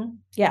 Mhm.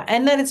 Yeah.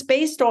 And then it's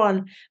based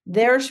on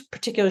their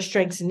particular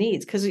strengths and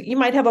needs. Because you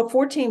might have a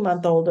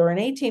 14-month-old or an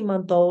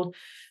 18-month-old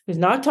who's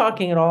not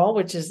talking at all,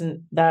 which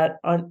isn't that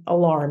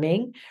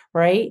alarming,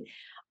 right?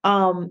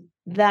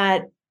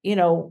 That,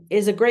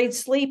 is a great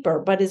sleeper,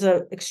 but is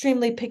a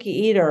extremely picky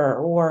eater,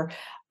 or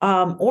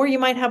you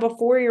might have a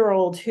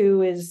 4-year-old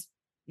who is,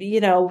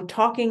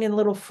 talking in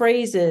little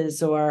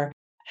phrases or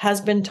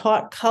has been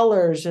taught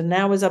colors and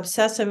now is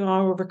obsessive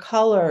over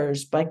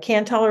colors, but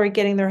can't tolerate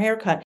getting their hair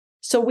cut.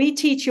 So we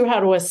teach you how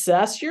to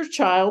assess your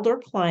child or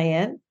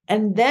client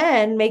and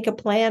then make a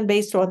plan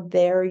based on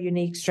their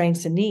unique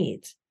strengths and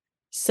needs.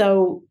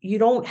 So you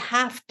don't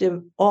have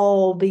to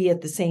all be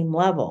at the same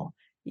level.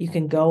 You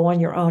can go on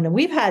your own. And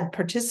we've had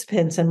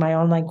participants in my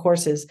online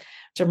courses,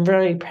 which I'm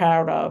very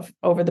proud of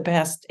over the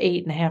past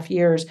 8.5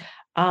 years,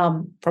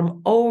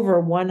 from over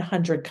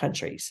 100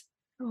 countries.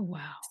 Oh, wow.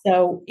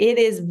 So it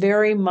is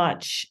very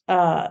much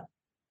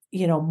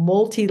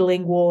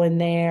multilingual in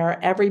there.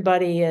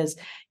 Everybody is,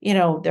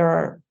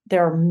 there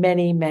are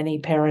many, many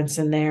parents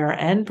in there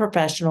and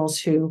professionals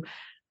who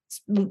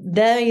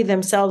they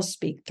themselves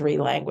speak 3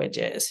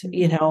 languages.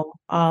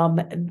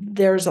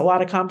 There's a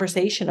lot of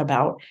conversation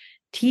about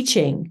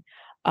teaching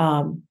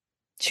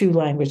 2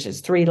 languages,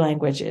 3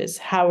 languages,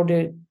 how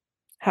to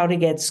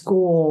get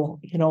school,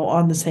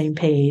 on the same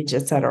page,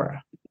 et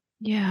cetera.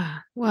 Yeah.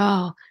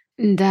 Well,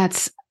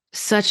 that's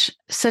such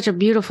a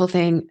beautiful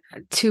thing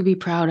to be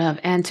proud of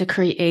and to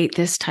create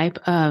this type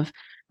of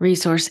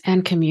resource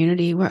and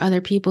community where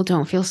other people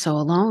don't feel so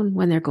alone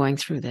when they're going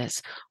through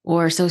this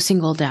or so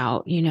singled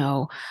out,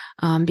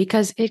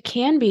 because it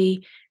can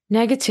be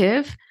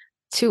negative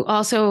to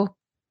also,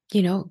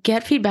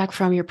 get feedback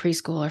from your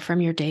preschool or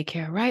from your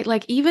daycare, right?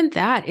 Like even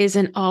that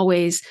isn't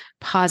always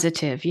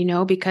positive,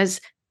 because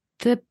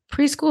the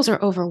preschools are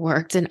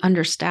overworked and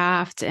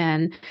understaffed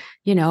and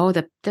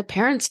the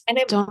parents And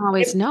it, don't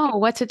always it know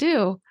what to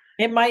do.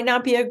 it might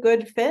not be a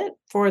good fit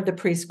for the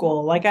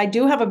preschool. Like I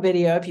do have a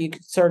video, if you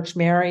could search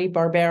Mary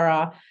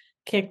Barbera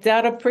kicked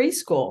out of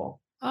preschool.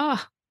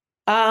 Oh,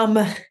 Um,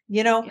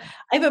 yeah.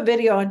 I have a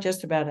video on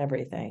just about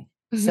everything.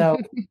 So,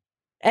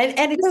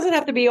 and it doesn't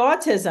have to be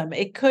autism.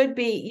 It could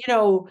be, Yeah,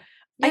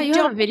 I you have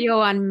don't, a video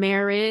on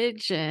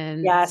marriage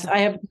and yes, some.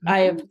 I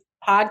have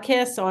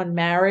podcasts on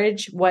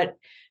marriage, what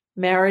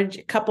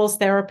marriage couples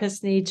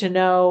therapists need to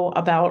know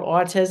about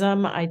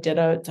autism. I did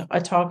a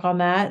talk on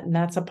that, and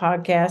that's a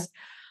podcast.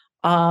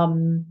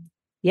 Um,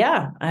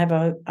 yeah, I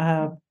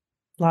have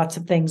lots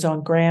of things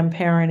on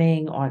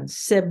grandparenting, on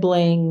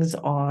siblings,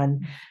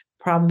 on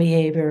problem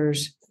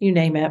behaviors, you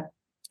name it.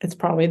 It's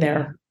probably Yeah.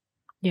 there.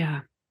 Yeah,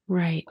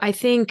 right. I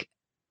think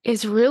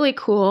it's really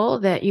cool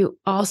that you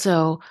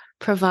also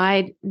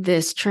provide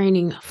this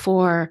training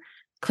for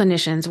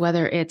clinicians,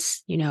 whether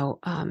it's,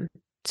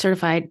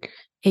 certified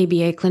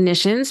ABA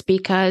clinicians,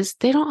 because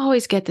they don't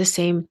always get the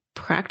same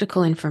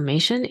practical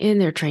information in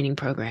their training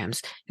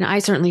programs. And I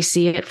certainly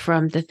see it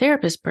from the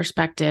therapist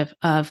perspective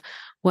of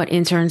what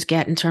interns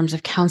get in terms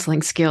of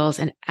counseling skills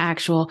and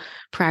actual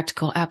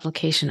practical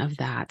application of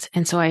that.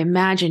 And so I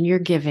imagine you're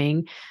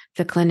giving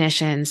the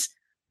clinicians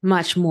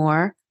much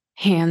more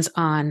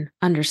hands-on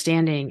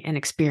understanding and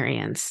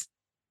experience.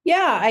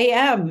 Yeah, I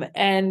am.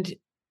 And,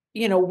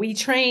 we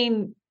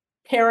train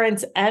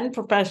parents and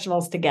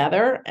professionals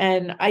together.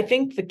 And I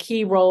think the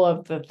key role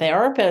of the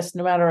therapist,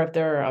 no matter if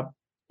they're a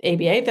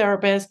ABA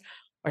therapist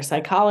or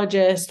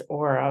psychologist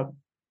or a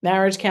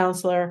marriage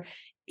counselor,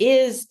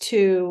 is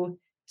to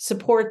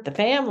support the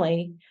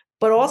family,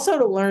 but also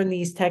to learn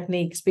these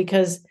techniques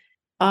because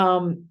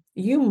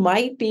you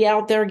might be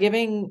out there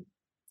giving,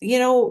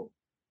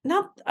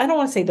 not, I don't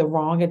want to say the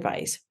wrong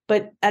advice,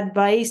 but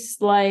advice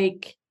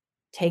like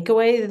take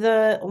away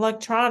the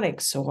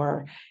electronics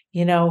or,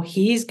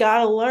 he's got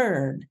to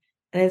learn.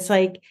 And it's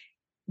like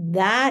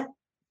that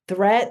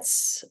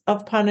threats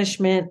of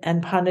punishment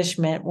and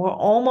punishment will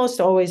almost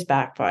always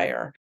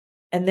backfire.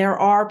 And there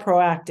are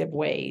proactive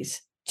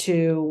ways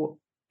to,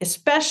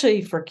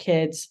 especially for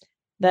kids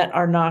that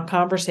are not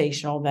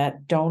conversational,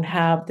 that don't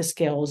have the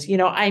skills.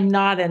 I'm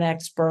not an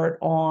expert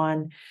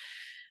on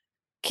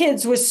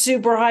kids with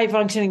super high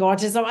functioning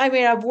autism. I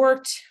mean, I've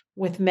worked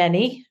with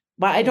many,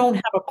 but I don't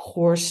have a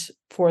course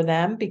for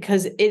them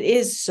because it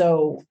is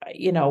so,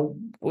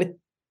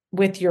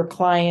 with your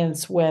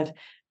clients with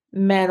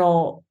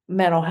mental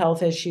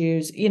health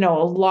issues, a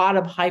lot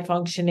of high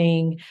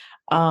functioning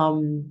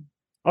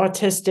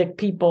autistic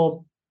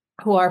people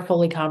who are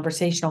fully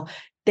conversational,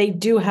 they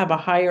do have a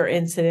higher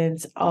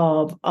incidence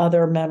of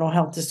other mental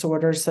health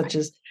disorders such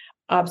as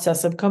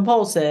obsessive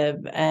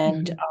compulsive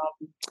and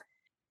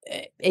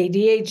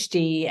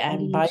ADHD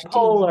and ADHD,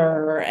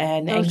 bipolar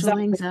and social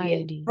anxiety and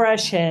anxiety.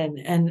 depression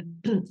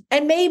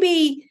and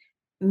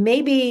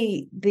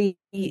maybe the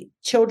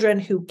children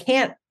who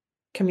can't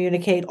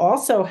communicate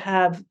also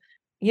have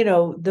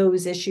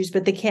those issues,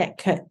 but they can't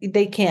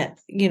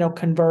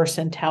converse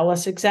and tell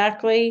us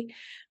exactly.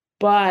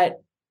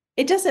 But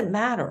it doesn't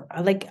matter.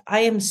 Like I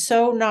am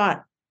so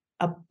not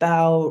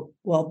about,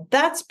 well,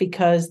 that's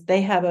because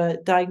they have a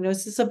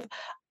diagnosis of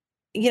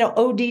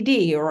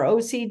ODD or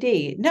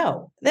OCD.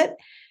 No, that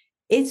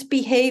it's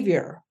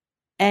behavior,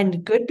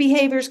 and good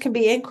behaviors can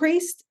be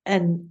increased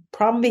and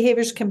problem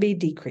behaviors can be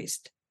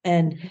decreased.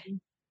 And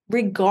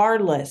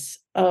regardless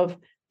of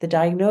the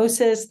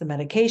diagnosis, the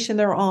medication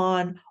they're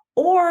on,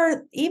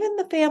 or even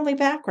the family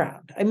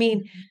background. I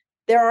mean,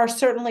 there are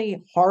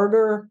certainly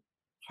harder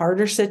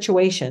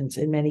situations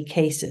in many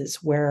cases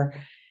where,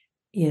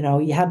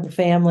 you have the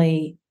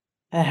family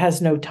that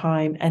has no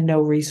time and no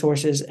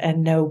resources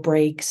and no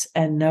breaks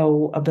and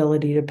no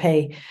ability to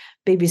pay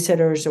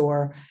babysitters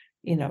or,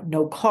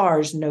 no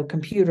cars, no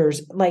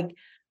computers. Like,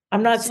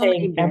 I'm not So many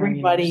saying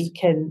everybody barriers.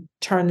 can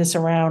turn this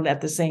around at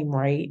the same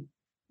rate,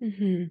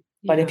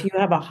 but if Yeah. you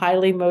have a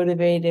highly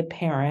motivated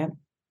parent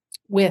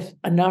with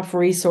enough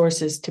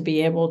resources to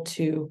be able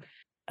to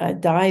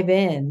dive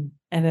in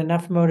and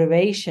enough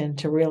motivation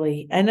to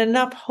really, and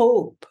enough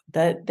hope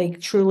that they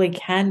truly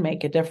can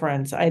make a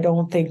difference, I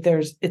don't think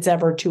it's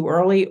ever too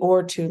early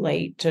or too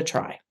late to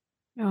try.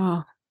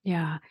 Oh,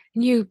 yeah.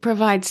 You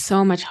provide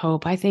so much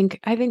hope. I think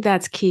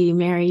that's key,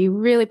 Mary. You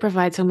really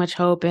provide so much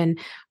hope. And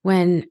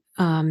when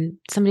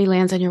somebody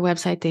lands on your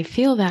website, they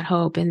feel that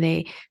hope and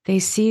they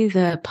see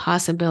the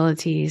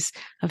possibilities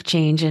of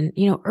change. And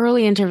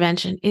early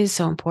intervention is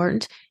so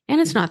important,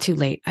 and it's not too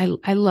late.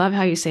 I love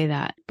how you say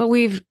that. But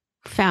we've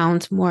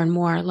found more and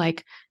more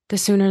like the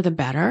sooner the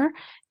better.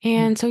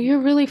 And so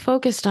you're really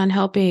focused on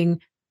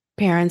helping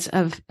parents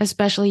of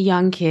especially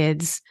young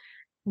kids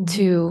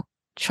to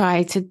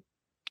try to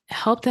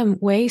help them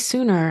way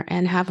sooner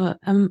and have a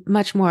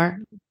much more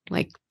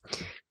like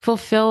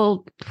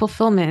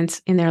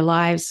fulfillment in their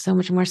lives, so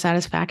much more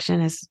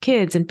satisfaction as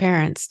kids and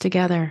parents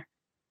together.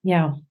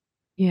 Yeah.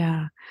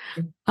 Yeah.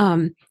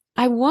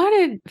 I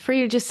wanted for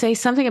you to just say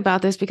something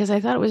about this because I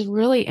thought it was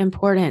really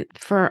important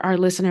for our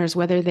listeners,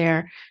 whether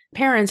they're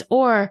parents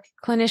or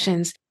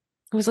clinicians.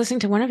 I was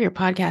listening to one of your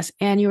podcasts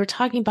and you were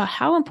talking about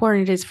how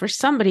important it is for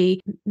somebody,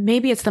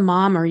 maybe it's the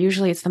mom or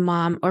usually it's the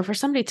mom, or for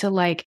somebody to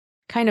like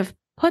kind of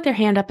put their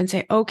hand up and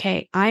say,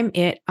 okay, I'm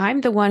it.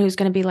 I'm the one who's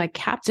going to be like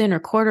captain or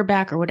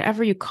quarterback or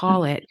whatever you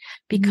call it,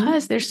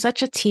 because there's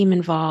such a team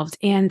involved.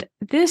 And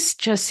this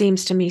just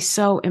seems to me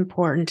so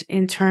important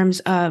in terms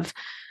of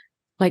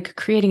like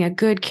creating a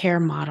good care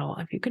model.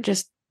 If you could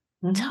just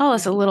tell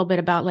us a little bit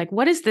about like,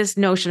 what is this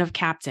notion of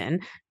captain?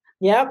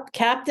 Yep.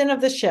 Captain of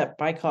the ship,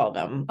 I call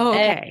them. Oh,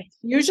 And okay.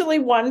 usually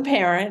one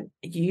parent,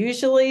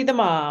 usually the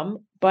mom,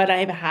 but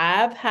I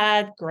have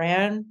had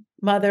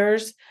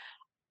grandmothers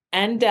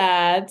and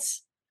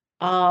dads.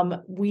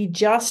 We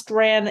just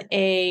ran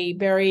a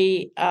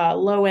very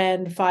low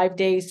end 5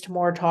 days to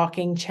more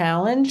talking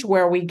challenge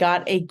where we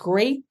got a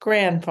great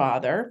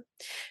grandfather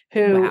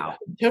who Wow.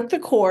 took the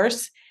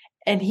course,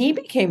 and he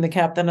became the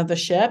captain of the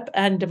ship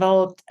and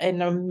developed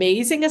an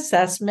amazing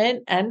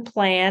assessment and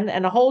plan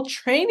and a whole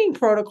training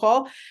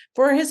protocol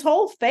for his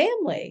whole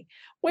family,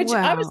 which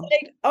I was Wow.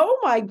 like, oh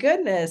my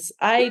goodness,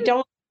 I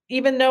don't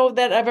even know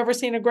that I've ever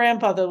seen a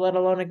grandfather, let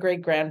alone a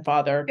great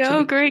grandfather to Oh,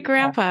 be. great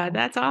grandpa.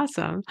 That's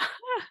awesome.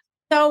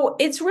 So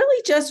it's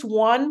really just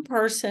one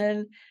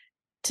person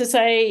to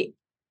say,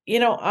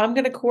 I'm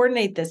going to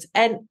coordinate this.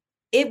 And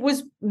it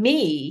was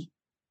me,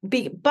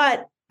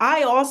 but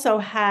I also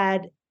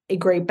had a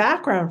great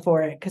background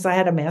for it because I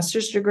had a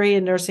master's degree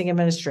in nursing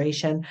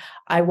administration.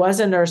 I was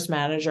a nurse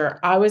manager.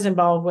 I was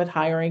involved with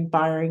hiring,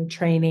 firing,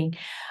 training.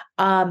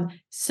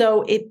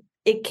 So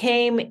it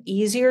came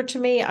easier to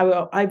me.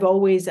 I've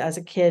always, as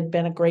a kid,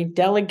 been a great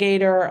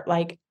delegator.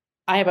 Like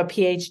I have a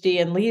PhD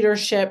in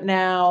leadership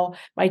now.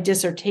 My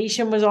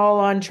dissertation was all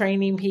on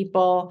training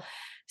people.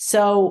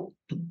 So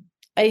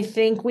I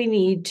think we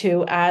need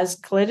to, as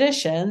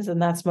clinicians,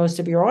 and that's most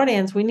of your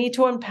audience, we need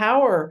to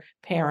empower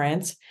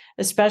parents,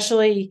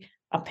 especially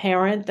a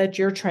parent that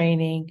you're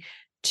training,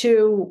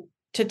 to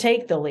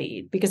take the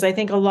lead, because I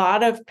think a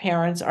lot of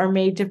parents are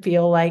made to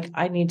feel like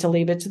I need to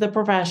leave it to the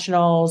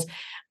professionals.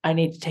 I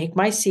need to take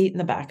my seat in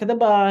the back of the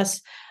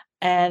bus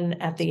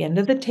and at the end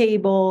of the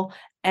table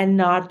and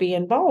not be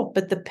involved.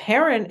 But the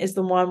parent is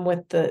the one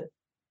with the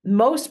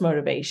most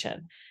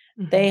motivation.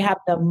 They have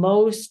the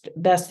most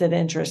vested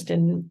interest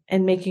in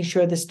making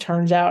sure this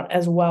turns out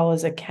as well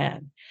as it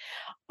can.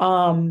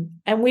 And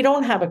we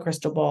don't have a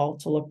crystal ball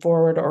to look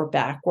forward or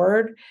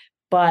backward,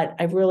 but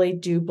I really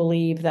do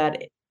believe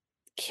that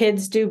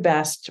kids do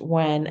best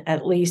when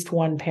at least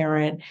one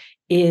parent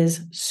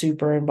is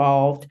super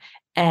involved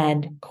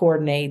and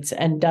coordinates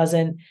and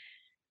doesn't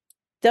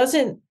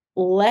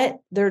let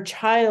their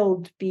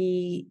child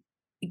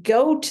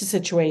go to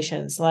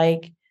situations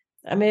like,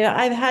 I mean,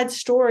 I've had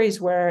stories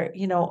where,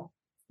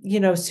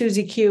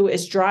 Susie Q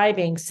is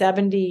driving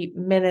 70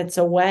 minutes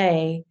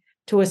away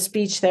to a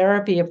speech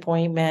therapy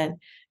appointment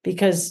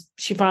because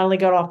she finally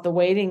got off the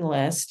waiting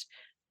list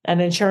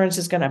and insurance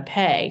is going to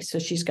pay. So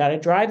she's got to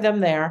drive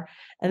them there.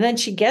 And then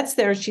she gets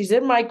there, she's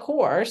in my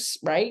course,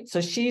 right? So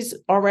she's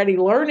already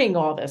learning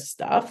all this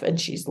stuff and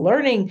she's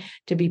learning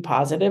to be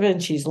positive and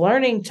she's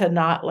learning to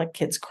not let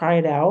kids cry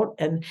it out.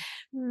 And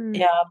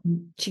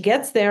she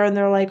gets there and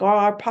they're like, oh,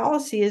 our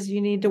policy is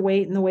you need to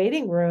wait in the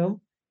waiting room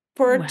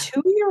for a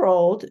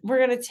 2-year-old.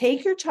 We're going to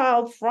take your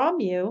child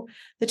from you.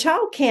 The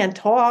child can't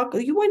talk.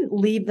 You wouldn't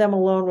leave them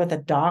alone with a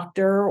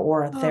doctor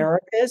or a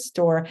therapist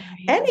or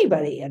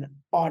anybody, an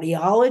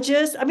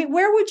audiologist. I mean,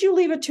 where would you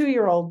leave a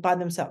 2-year-old by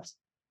themselves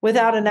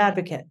without an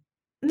advocate?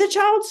 The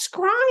child's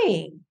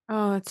crying.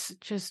 Oh, it's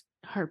just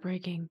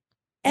heartbreaking.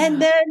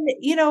 And then,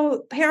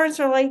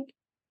 parents are like,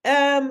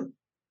 parents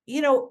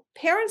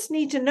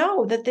need to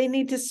know that they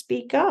need to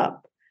speak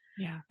up.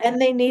 Yeah.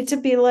 And they need to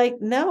be like,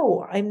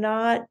 no,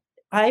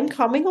 I'm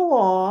coming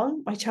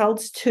along. My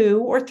child's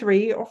 2 or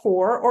 3 or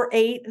 4 or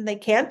 8 and they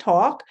can't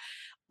talk.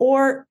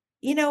 Or,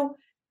 not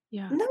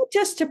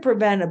just to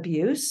prevent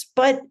abuse,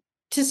 but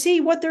to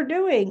see what they're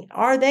doing.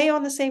 Are they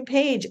on the same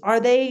page? Are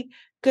they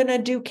going to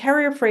do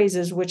carrier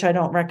phrases, which I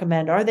don't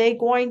recommend? Are they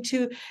going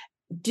to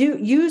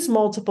use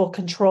multiple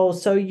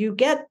controls? So you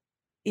get,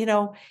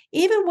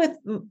 even with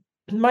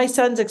my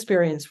son's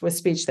experience with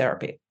speech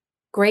therapy,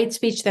 great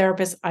speech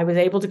therapist. I was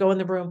able to go in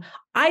the room.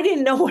 I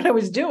didn't know what I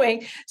was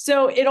doing.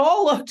 So it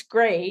all looked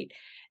great,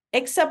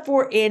 except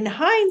for in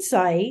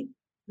hindsight,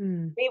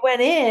 we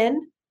went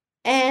in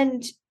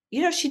and,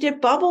 she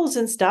did bubbles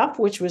and stuff,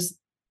 which was,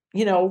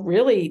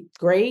 really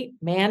great,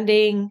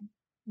 manding,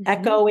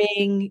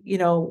 echoing,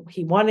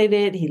 he wanted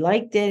it, he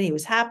liked it, he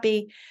was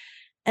happy.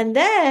 And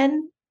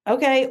then,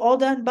 okay, all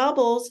done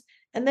bubbles.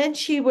 And then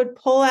she would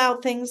pull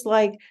out things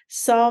like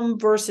some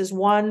versus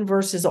one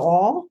versus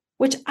all,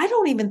 which I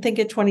don't even think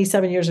at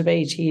 27 years of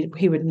age,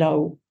 he would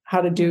know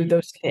how to do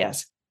those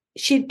tasks.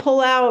 She'd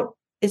pull out,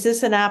 is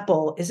this an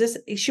apple?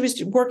 She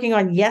was working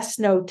on yes,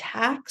 no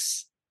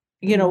tax,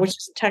 which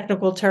is a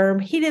technical term.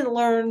 He didn't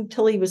learn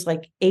till he was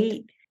like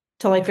 8,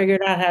 till I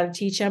figured out how to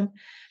teach him.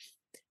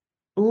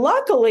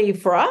 Luckily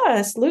for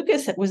us,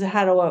 Lucas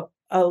had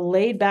a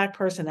laid back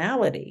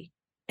personality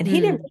and he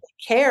didn't really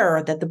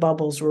care that the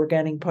bubbles were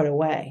getting put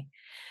away,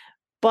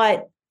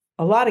 but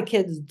a lot of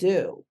kids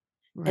do.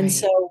 Right. And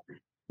so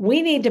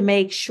we need to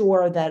make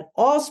sure that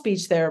all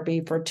speech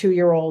therapy for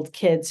 2-year-old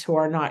kids who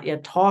are not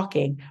yet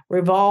talking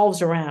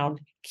revolves around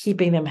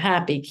keeping them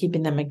happy,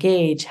 keeping them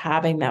engaged,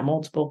 having that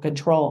multiple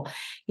control,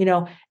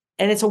 and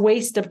it's a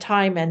waste of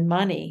time and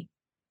money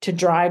to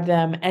drive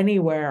them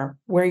anywhere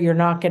where you're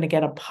not going to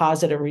get a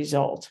positive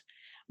result.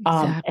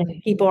 Exactly.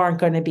 And people aren't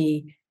going to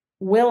be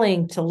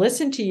willing to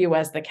listen to you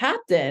as the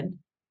captain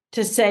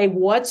to say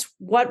what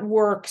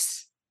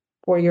works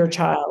for your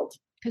child.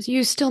 Because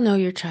you still know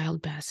your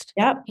child best.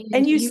 Yep.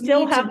 And you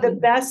still have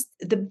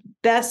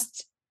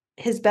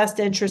his best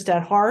interest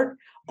at heart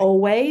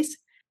always.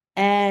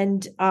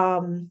 And,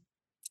 I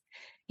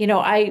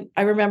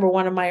remember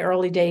one of my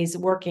early days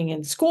working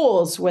in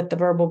schools with the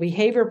Verbal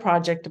Behavior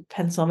Project of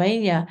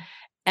Pennsylvania.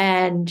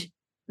 And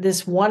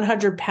this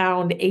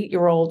 100-pound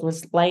 8-year-old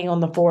was laying on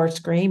the floor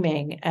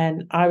screaming.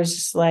 And I was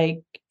just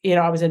like,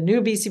 I was a new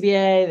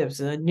BCBA. There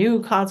was a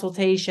new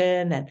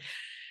consultation and,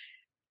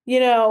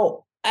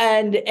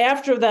 and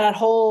after that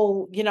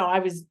whole, I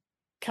was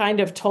kind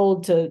of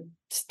told to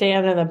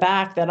stand in the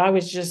back, that I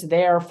was just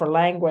there for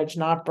language,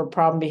 not for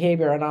problem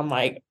behavior. And I'm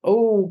like,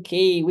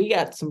 okay, we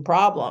got some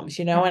problems,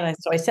 And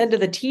so I said to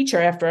the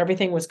teacher after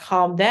everything was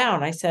calmed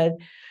down, I said,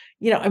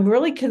 I'm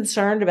really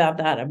concerned about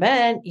that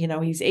event.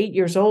 He's 8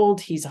 years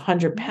old, he's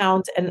 100 Mhm.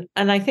 pounds.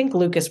 And I think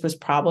Lucas was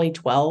probably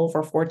 12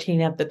 or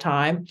 14 at the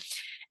time.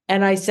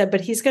 And I said,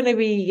 but he's going to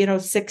be,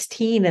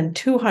 16 and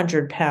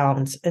 200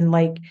 pounds. And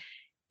like,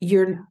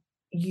 you're,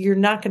 you're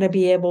not going to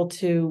be able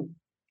to,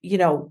 you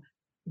know,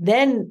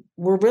 then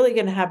we're really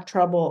going to have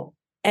trouble.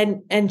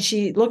 And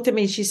she looked at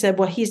me, she said,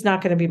 well, he's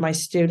not going to be my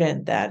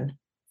student then.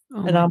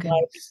 Oh And my I'm like,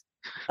 goodness.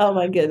 oh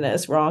my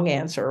goodness, wrong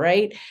answer,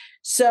 right?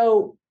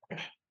 So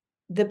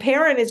the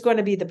parent is going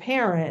to be the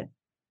parent,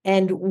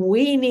 and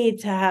we need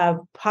to have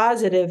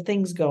positive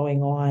things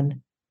going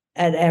on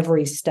at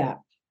every step.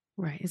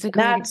 Right. It's a And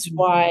great that's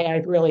example. why I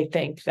really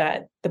think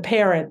that the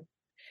parent,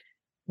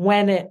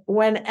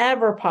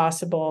 whenever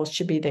possible,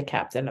 should be the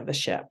captain of the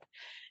ship.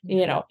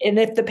 Yeah. And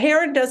if the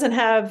parent doesn't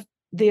have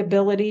the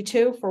ability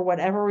to, for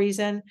whatever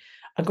reason,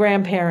 a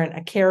grandparent,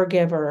 a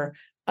caregiver,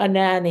 a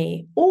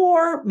nanny,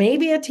 or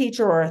maybe a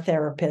teacher or a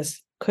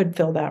therapist could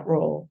fill that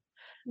role.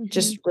 Mhm.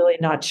 Just really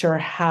not sure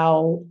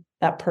how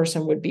that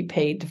person would be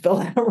paid to fill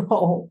that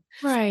role.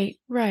 Right,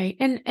 right.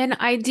 And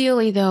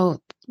ideally though,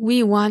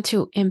 we want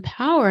to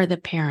empower the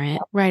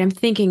parent, right? I'm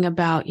thinking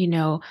about,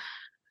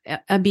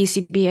 a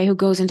BCBA who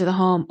goes into the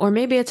home, or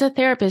maybe it's a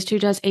therapist who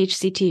does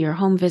HCT or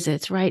home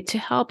visits, right? To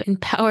help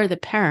empower the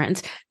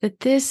parents that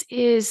this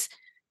is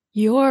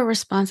your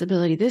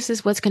responsibility. This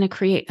is what's going to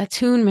create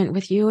attunement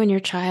with you and your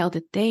child,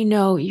 that they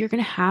know you're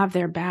going to have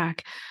their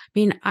back. I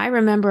mean, I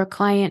remember a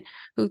client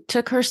who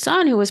took her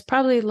son, who was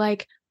probably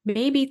like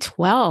maybe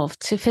 12,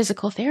 to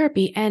physical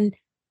therapy, and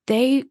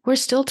they were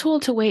still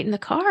told to wait in the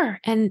car.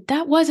 And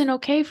that wasn't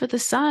okay for the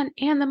son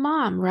and the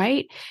mom,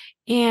 right?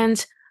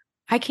 And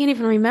I can't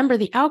even remember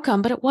the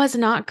outcome, but it was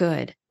not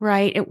good,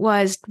 right? It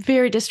was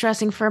very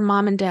distressing for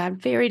mom and dad,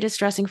 very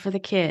distressing for the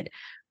kid,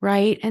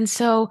 right? And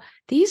so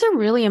these are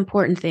really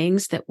important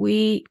things that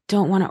we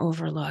don't want to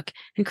overlook.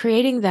 And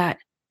creating that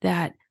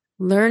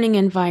learning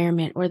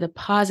environment, or the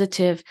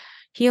positive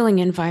healing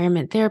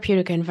environment,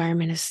 therapeutic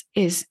environment,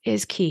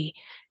 is key.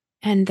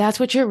 And that's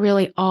what you're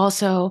really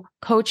also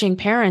coaching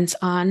parents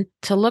on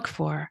to look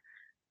for,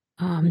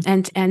 and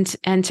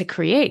to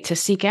create, to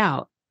seek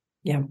out.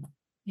 Yeah.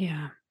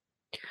 Yeah.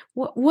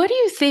 What do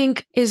you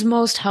think is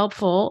most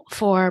helpful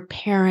for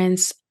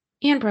parents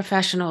and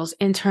professionals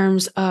in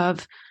terms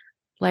of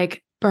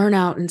like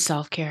burnout and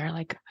self-care?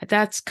 Like,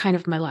 that's kind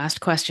of my last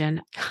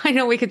question. I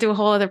know we could do a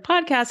whole other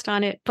podcast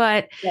on it,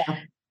 but Yeah.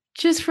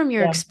 just from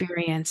your Yeah.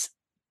 experience.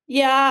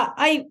 Yeah.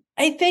 I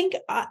think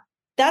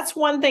that's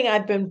one thing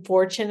I've been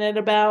fortunate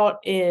about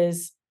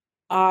is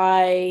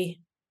I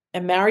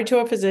am married to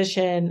a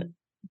physician.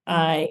 Mhm.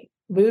 I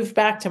moved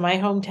back to my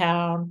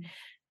hometown.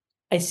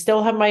 I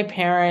still have my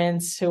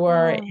parents who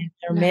are in Oh,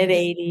 their mid nice.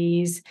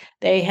 80s.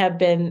 They have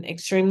been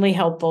extremely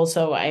helpful.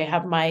 So I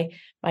have my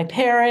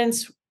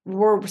parents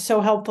were so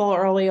helpful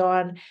early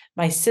on.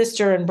 My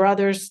sister and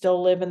brothers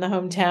still live in the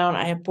hometown.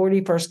 I have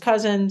 41st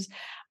cousins.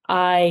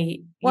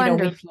 I,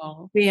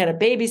 Wonderful. we had a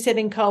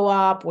babysitting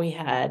co-op. We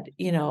had,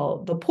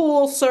 the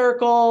pool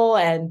circle,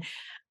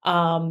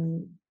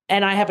 um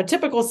and I have a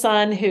typical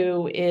son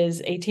who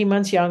is 18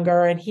 months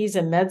younger, and he's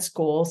in med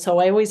school. So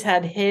I always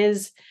had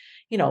his,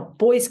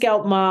 Boy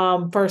Scout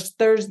mom, first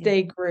Yeah.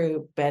 Thursday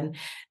group. And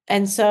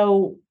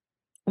so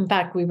in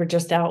fact, we were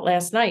just out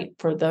last night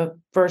for the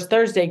first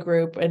Thursday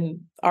group,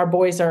 and our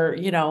boys are,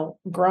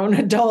 grown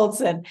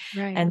adults, Right.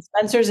 and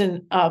Spencer's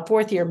in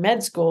fourth year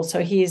med school. So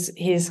he's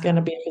going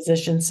to Wow. be a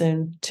physician soon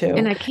And too.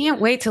 I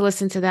can't wait to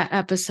listen to that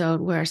episode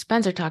where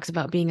Spencer talks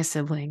about being a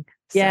sibling.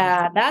 So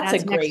Yeah, that's a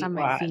that's next great on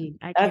my one. feed.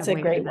 I That's can't a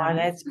wait for great one.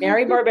 that. It's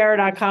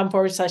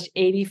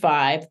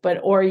marybarbera.com/85,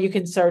 or you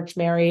can search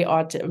Mary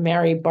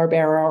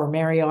Barbera or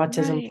Mary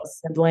Autism Right.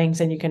 plus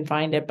siblings, and you can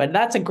find it. But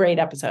that's a great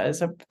episode.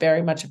 It's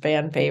very much a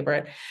fan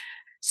favorite.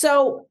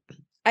 So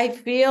I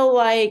feel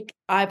like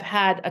I've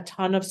had a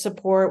ton of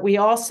support. We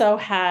also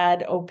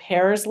had au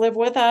pairs live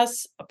with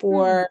us Hmm.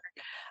 for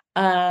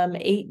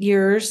 8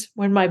 years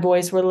when my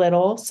boys were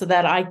little, so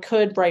that I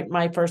could write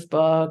my first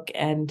book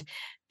and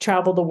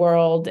travel the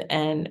world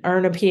and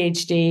earn a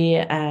PhD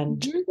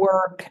and Mhm.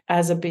 work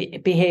as a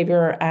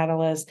behavior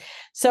analyst.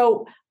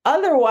 So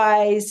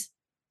otherwise,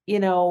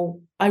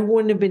 I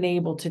wouldn't have been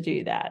able to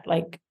do that.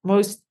 Like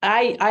most,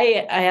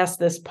 I ask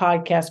this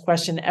podcast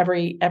question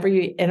every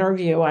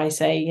interview. I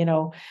say,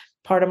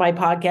 part of my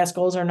podcast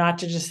goals are not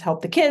to just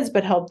help the kids,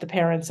 but help the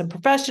parents and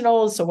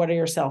professionals. So what are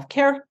your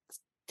self-care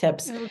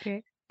tips?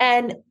 Okay.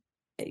 And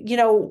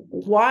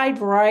wide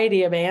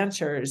variety of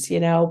answers,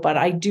 but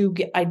I do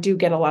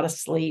get a lot of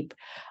sleep.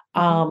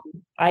 Mhm. um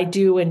I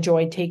do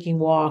enjoy taking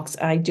walks.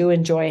 I do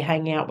enjoy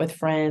hanging out with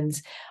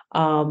friends.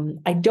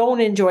 I don't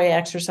enjoy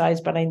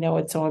exercise, but I know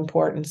it's so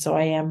important, so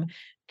I am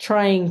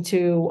trying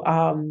to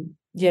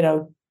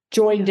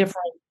join Yeah.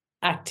 different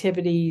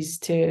activities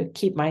to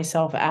keep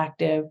myself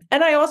active.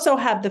 And I also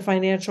have the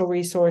financial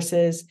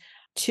resources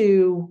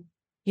to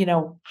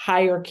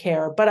hire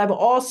care. But I've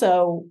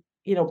also,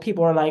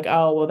 people are like,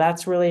 oh, well,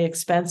 that's really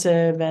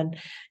expensive. And,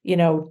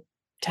 to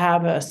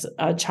have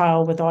a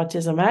child with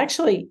autism.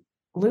 Actually,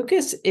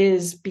 Lucas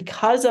is,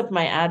 because of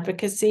my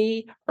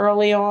advocacy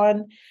early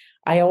on,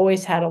 I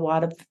always had a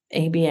lot of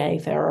ABA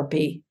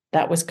therapy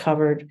that was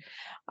covered.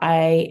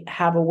 I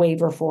have a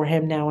waiver for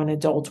him now, an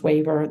adult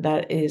waiver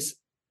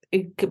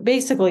it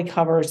basically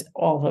covers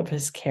all of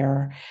his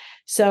care.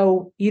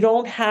 So you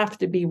don't have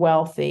to be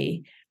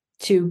wealthy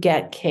to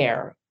get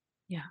care.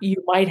 Yeah. You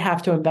might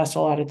have to invest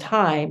a lot of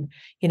time.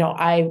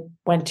 I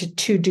went to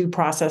 2 due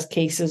process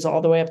cases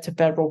all the way up to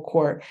federal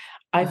court.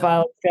 I Wow.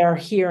 filed fair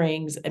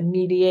hearings and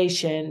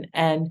mediation.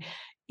 And,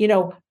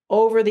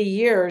 over the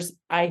years,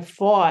 I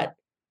fought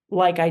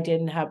like I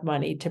didn't have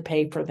money to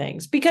pay for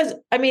things. Because,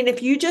 I mean,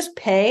 if you just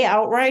pay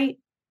outright,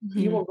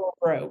 you will go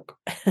broke.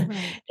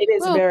 Right. It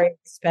is Well, very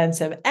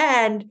expensive.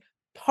 And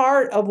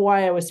part of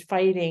why I was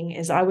fighting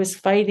is I was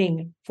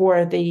fighting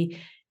for the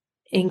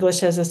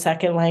English as a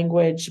second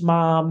language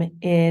mom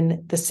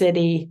in the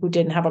city who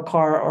didn't have a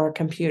car or a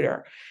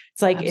computer.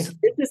 It's like, if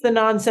absolutely. this is the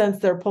nonsense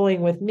they're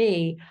pulling with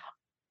me,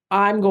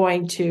 I'm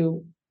going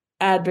to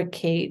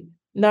advocate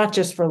not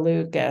just for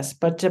Lucas,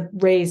 but to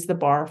raise the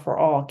bar for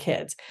all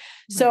kids.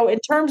 So, Right. in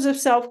terms of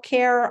self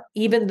care,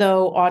 even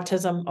though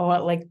autism,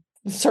 like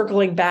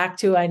circling back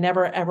to, I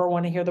never ever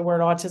want to hear the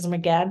word autism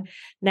again.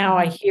 Now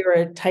I hear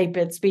it, type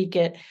it, speak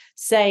it,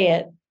 say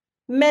it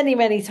many,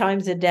 many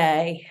times a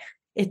day.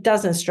 It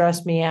doesn't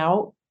stress me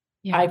out.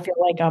 Yeah. I feel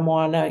like I'm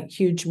on a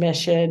huge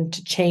mission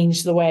to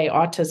change the way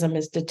autism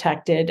is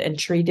detected and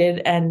treated,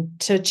 and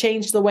to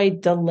change the way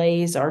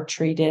delays are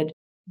treated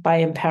by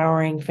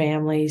empowering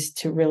families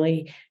to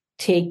really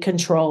take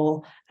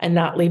control and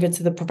not leave it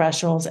to the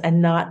professionals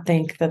and not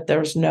think that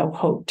there's no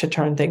hope to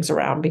turn things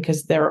around,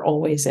 because there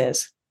always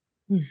is.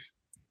 Hmm.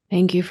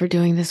 Thank you for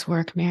doing this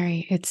work,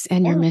 Mary.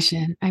 And your Yeah.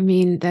 mission. I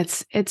mean,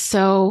 it's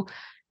so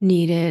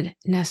needed,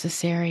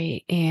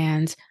 necessary,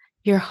 and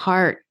your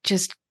heart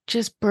just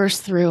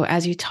bursts through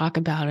as you talk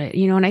about it.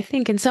 And I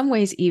think in some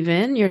ways,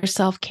 even your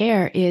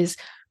self-care is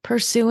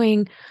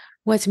pursuing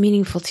what's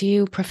meaningful to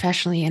you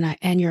professionally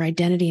and your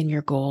identity and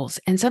your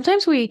goals. And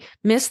sometimes we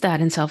miss that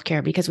in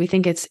self-care because we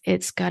think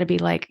it's got to be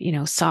like,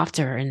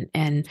 softer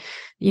and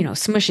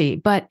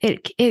smushy, but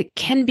it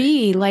can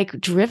be like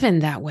driven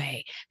that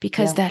way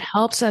because Yeah. that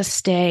helps us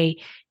stay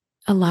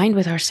aligned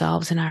with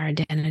ourselves and our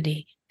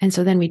identity. And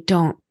so then we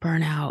don't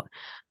burn out.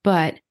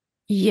 But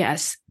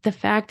yes, the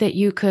fact that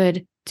you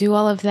could do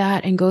all of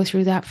that and go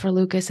through that for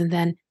Lucas and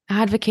then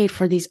advocate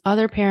for these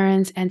other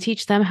parents and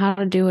teach them how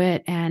to do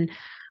it. And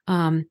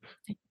um,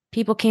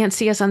 people can't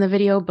see us on the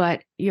video,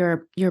 but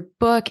your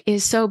book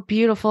is so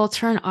beautiful.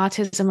 Turn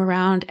Autism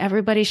Around.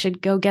 Everybody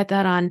should go get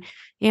that on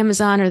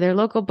Amazon or their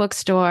local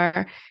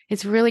bookstore.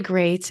 It's really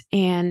great.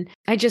 And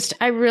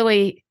I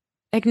really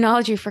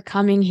acknowledge you for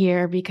coming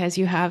here because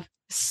you have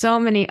so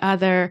many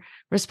other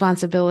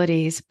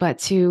responsibilities, but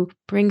to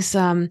bring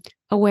some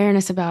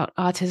awareness about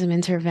autism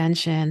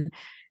intervention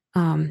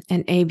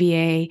and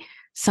ABA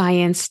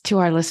science to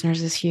our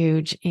listeners is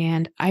huge.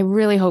 And I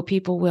really hope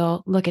people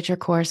will look at your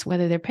course,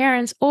 whether they're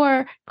parents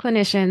or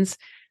clinicians.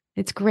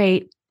 It's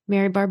great.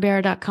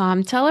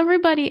 MaryBarbera.com. Tell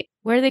everybody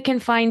where they can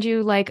find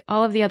you, like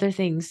all of the other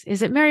things.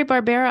 Is it Mary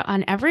Barbera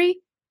on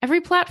every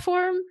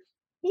platform?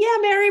 Yeah,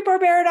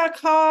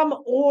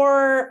 marybarbera.com,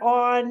 or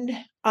on,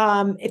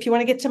 if you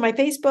want to get to my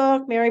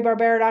Facebook,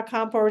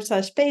 marybarbera.com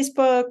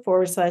 /Facebook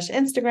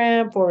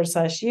 /Instagram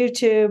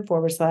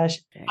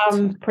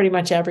 /YouTube pretty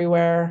much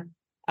everywhere,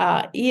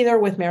 either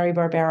with Mary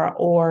Barbera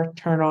or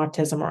Turn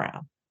Autism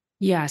Around.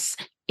 Yes.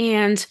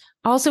 And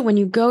also, when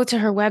you go to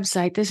her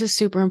website, this is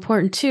super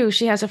important too.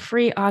 She has a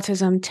free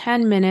autism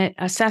 10-minute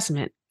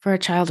assessment for a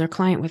child or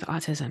client with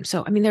autism.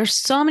 So, I mean, there's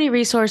so many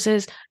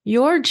resources.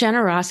 Your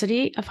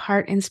generosity of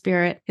heart and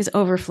spirit is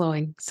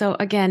overflowing. So,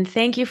 again,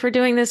 thank you for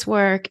doing this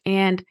work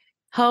and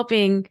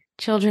helping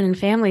children and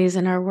families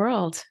in our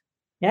world.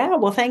 Yeah,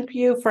 well, thank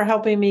you for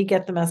helping me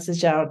get the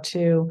message out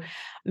to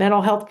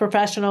mental health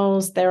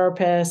professionals,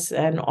 therapists,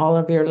 and all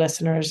of your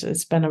listeners.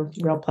 It's been a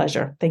real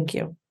pleasure. Thank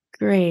you.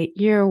 Great.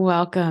 You're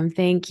welcome.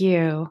 Thank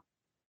you.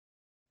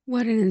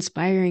 What an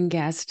inspiring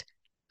guest.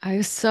 I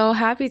was so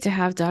happy to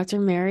have Dr.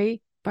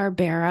 Mary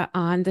Barbera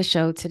on the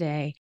show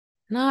today.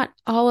 Not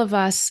all of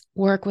us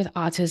work with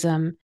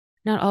autism.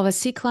 Not all of us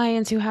see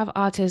clients who have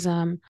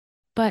autism,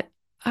 but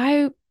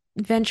I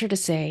venture to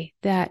say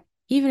that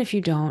even if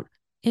you don't,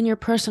 in your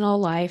personal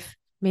life,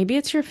 maybe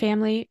it's your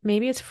family,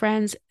 maybe it's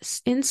friends,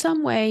 in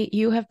some way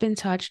you have been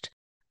touched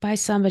by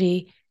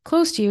somebody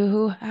close to you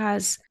who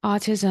has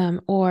autism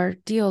or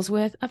deals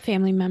with a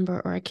family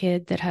member or a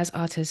kid that has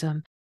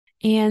autism.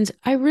 And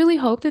I really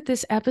hope that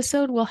this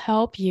episode will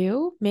help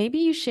you. Maybe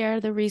you share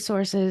the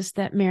resources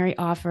that Mary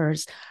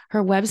offers.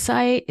 Her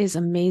website is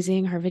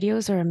amazing. Her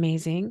videos are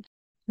amazing.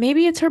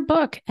 Maybe it's her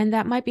book, and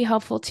that might be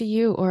helpful to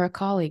you or a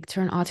colleague.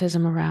 Turn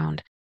Autism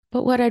Around.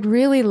 But what I'd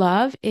really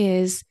love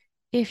is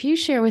if you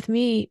share with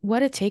me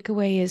what a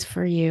takeaway is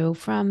for you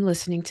from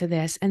listening to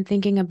this and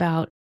thinking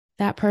about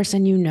that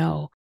person you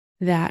know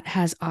that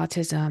has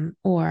autism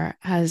or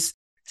has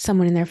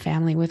someone in their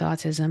family with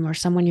autism or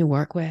someone you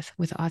work with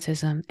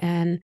autism.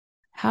 And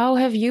how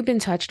have you been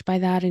touched by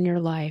that in your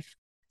life?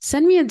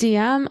 send me a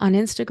DM on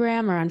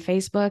Instagram or on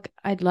Facebook.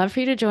 I'd love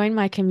for you to join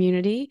my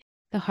community,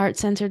 the Heart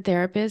Centered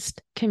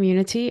Therapist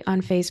community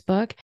on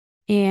Facebook.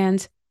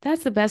 And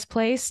that's the best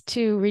place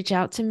to reach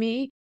out to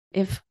me.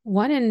 If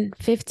 1 in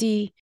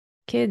 50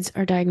 kids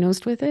are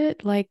diagnosed with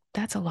it, like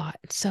that's a lot.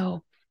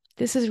 So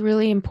this is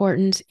really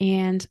important.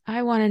 And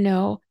I want to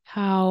know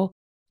how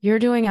you're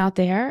doing out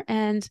there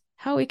and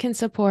how we can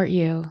support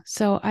you.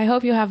 So I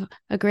hope you have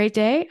a great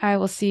day. I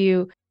will see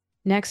you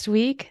next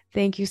week.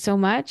 Thank you so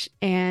much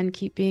and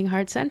keep being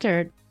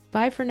heart-centered.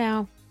 Bye for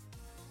now.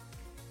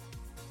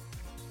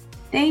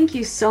 Thank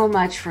you so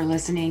much for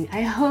listening.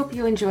 I hope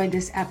you enjoyed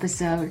this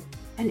episode.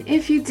 And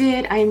if you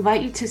did, I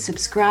invite you to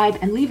subscribe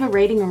and leave a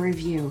rating or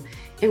review.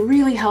 It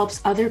really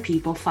helps other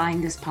people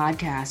find this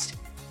podcast.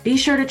 Be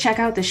sure to check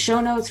out the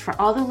show notes for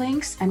all the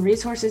links and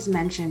resources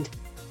mentioned.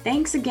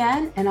 Thanks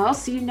again, and I'll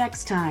see you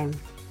next time.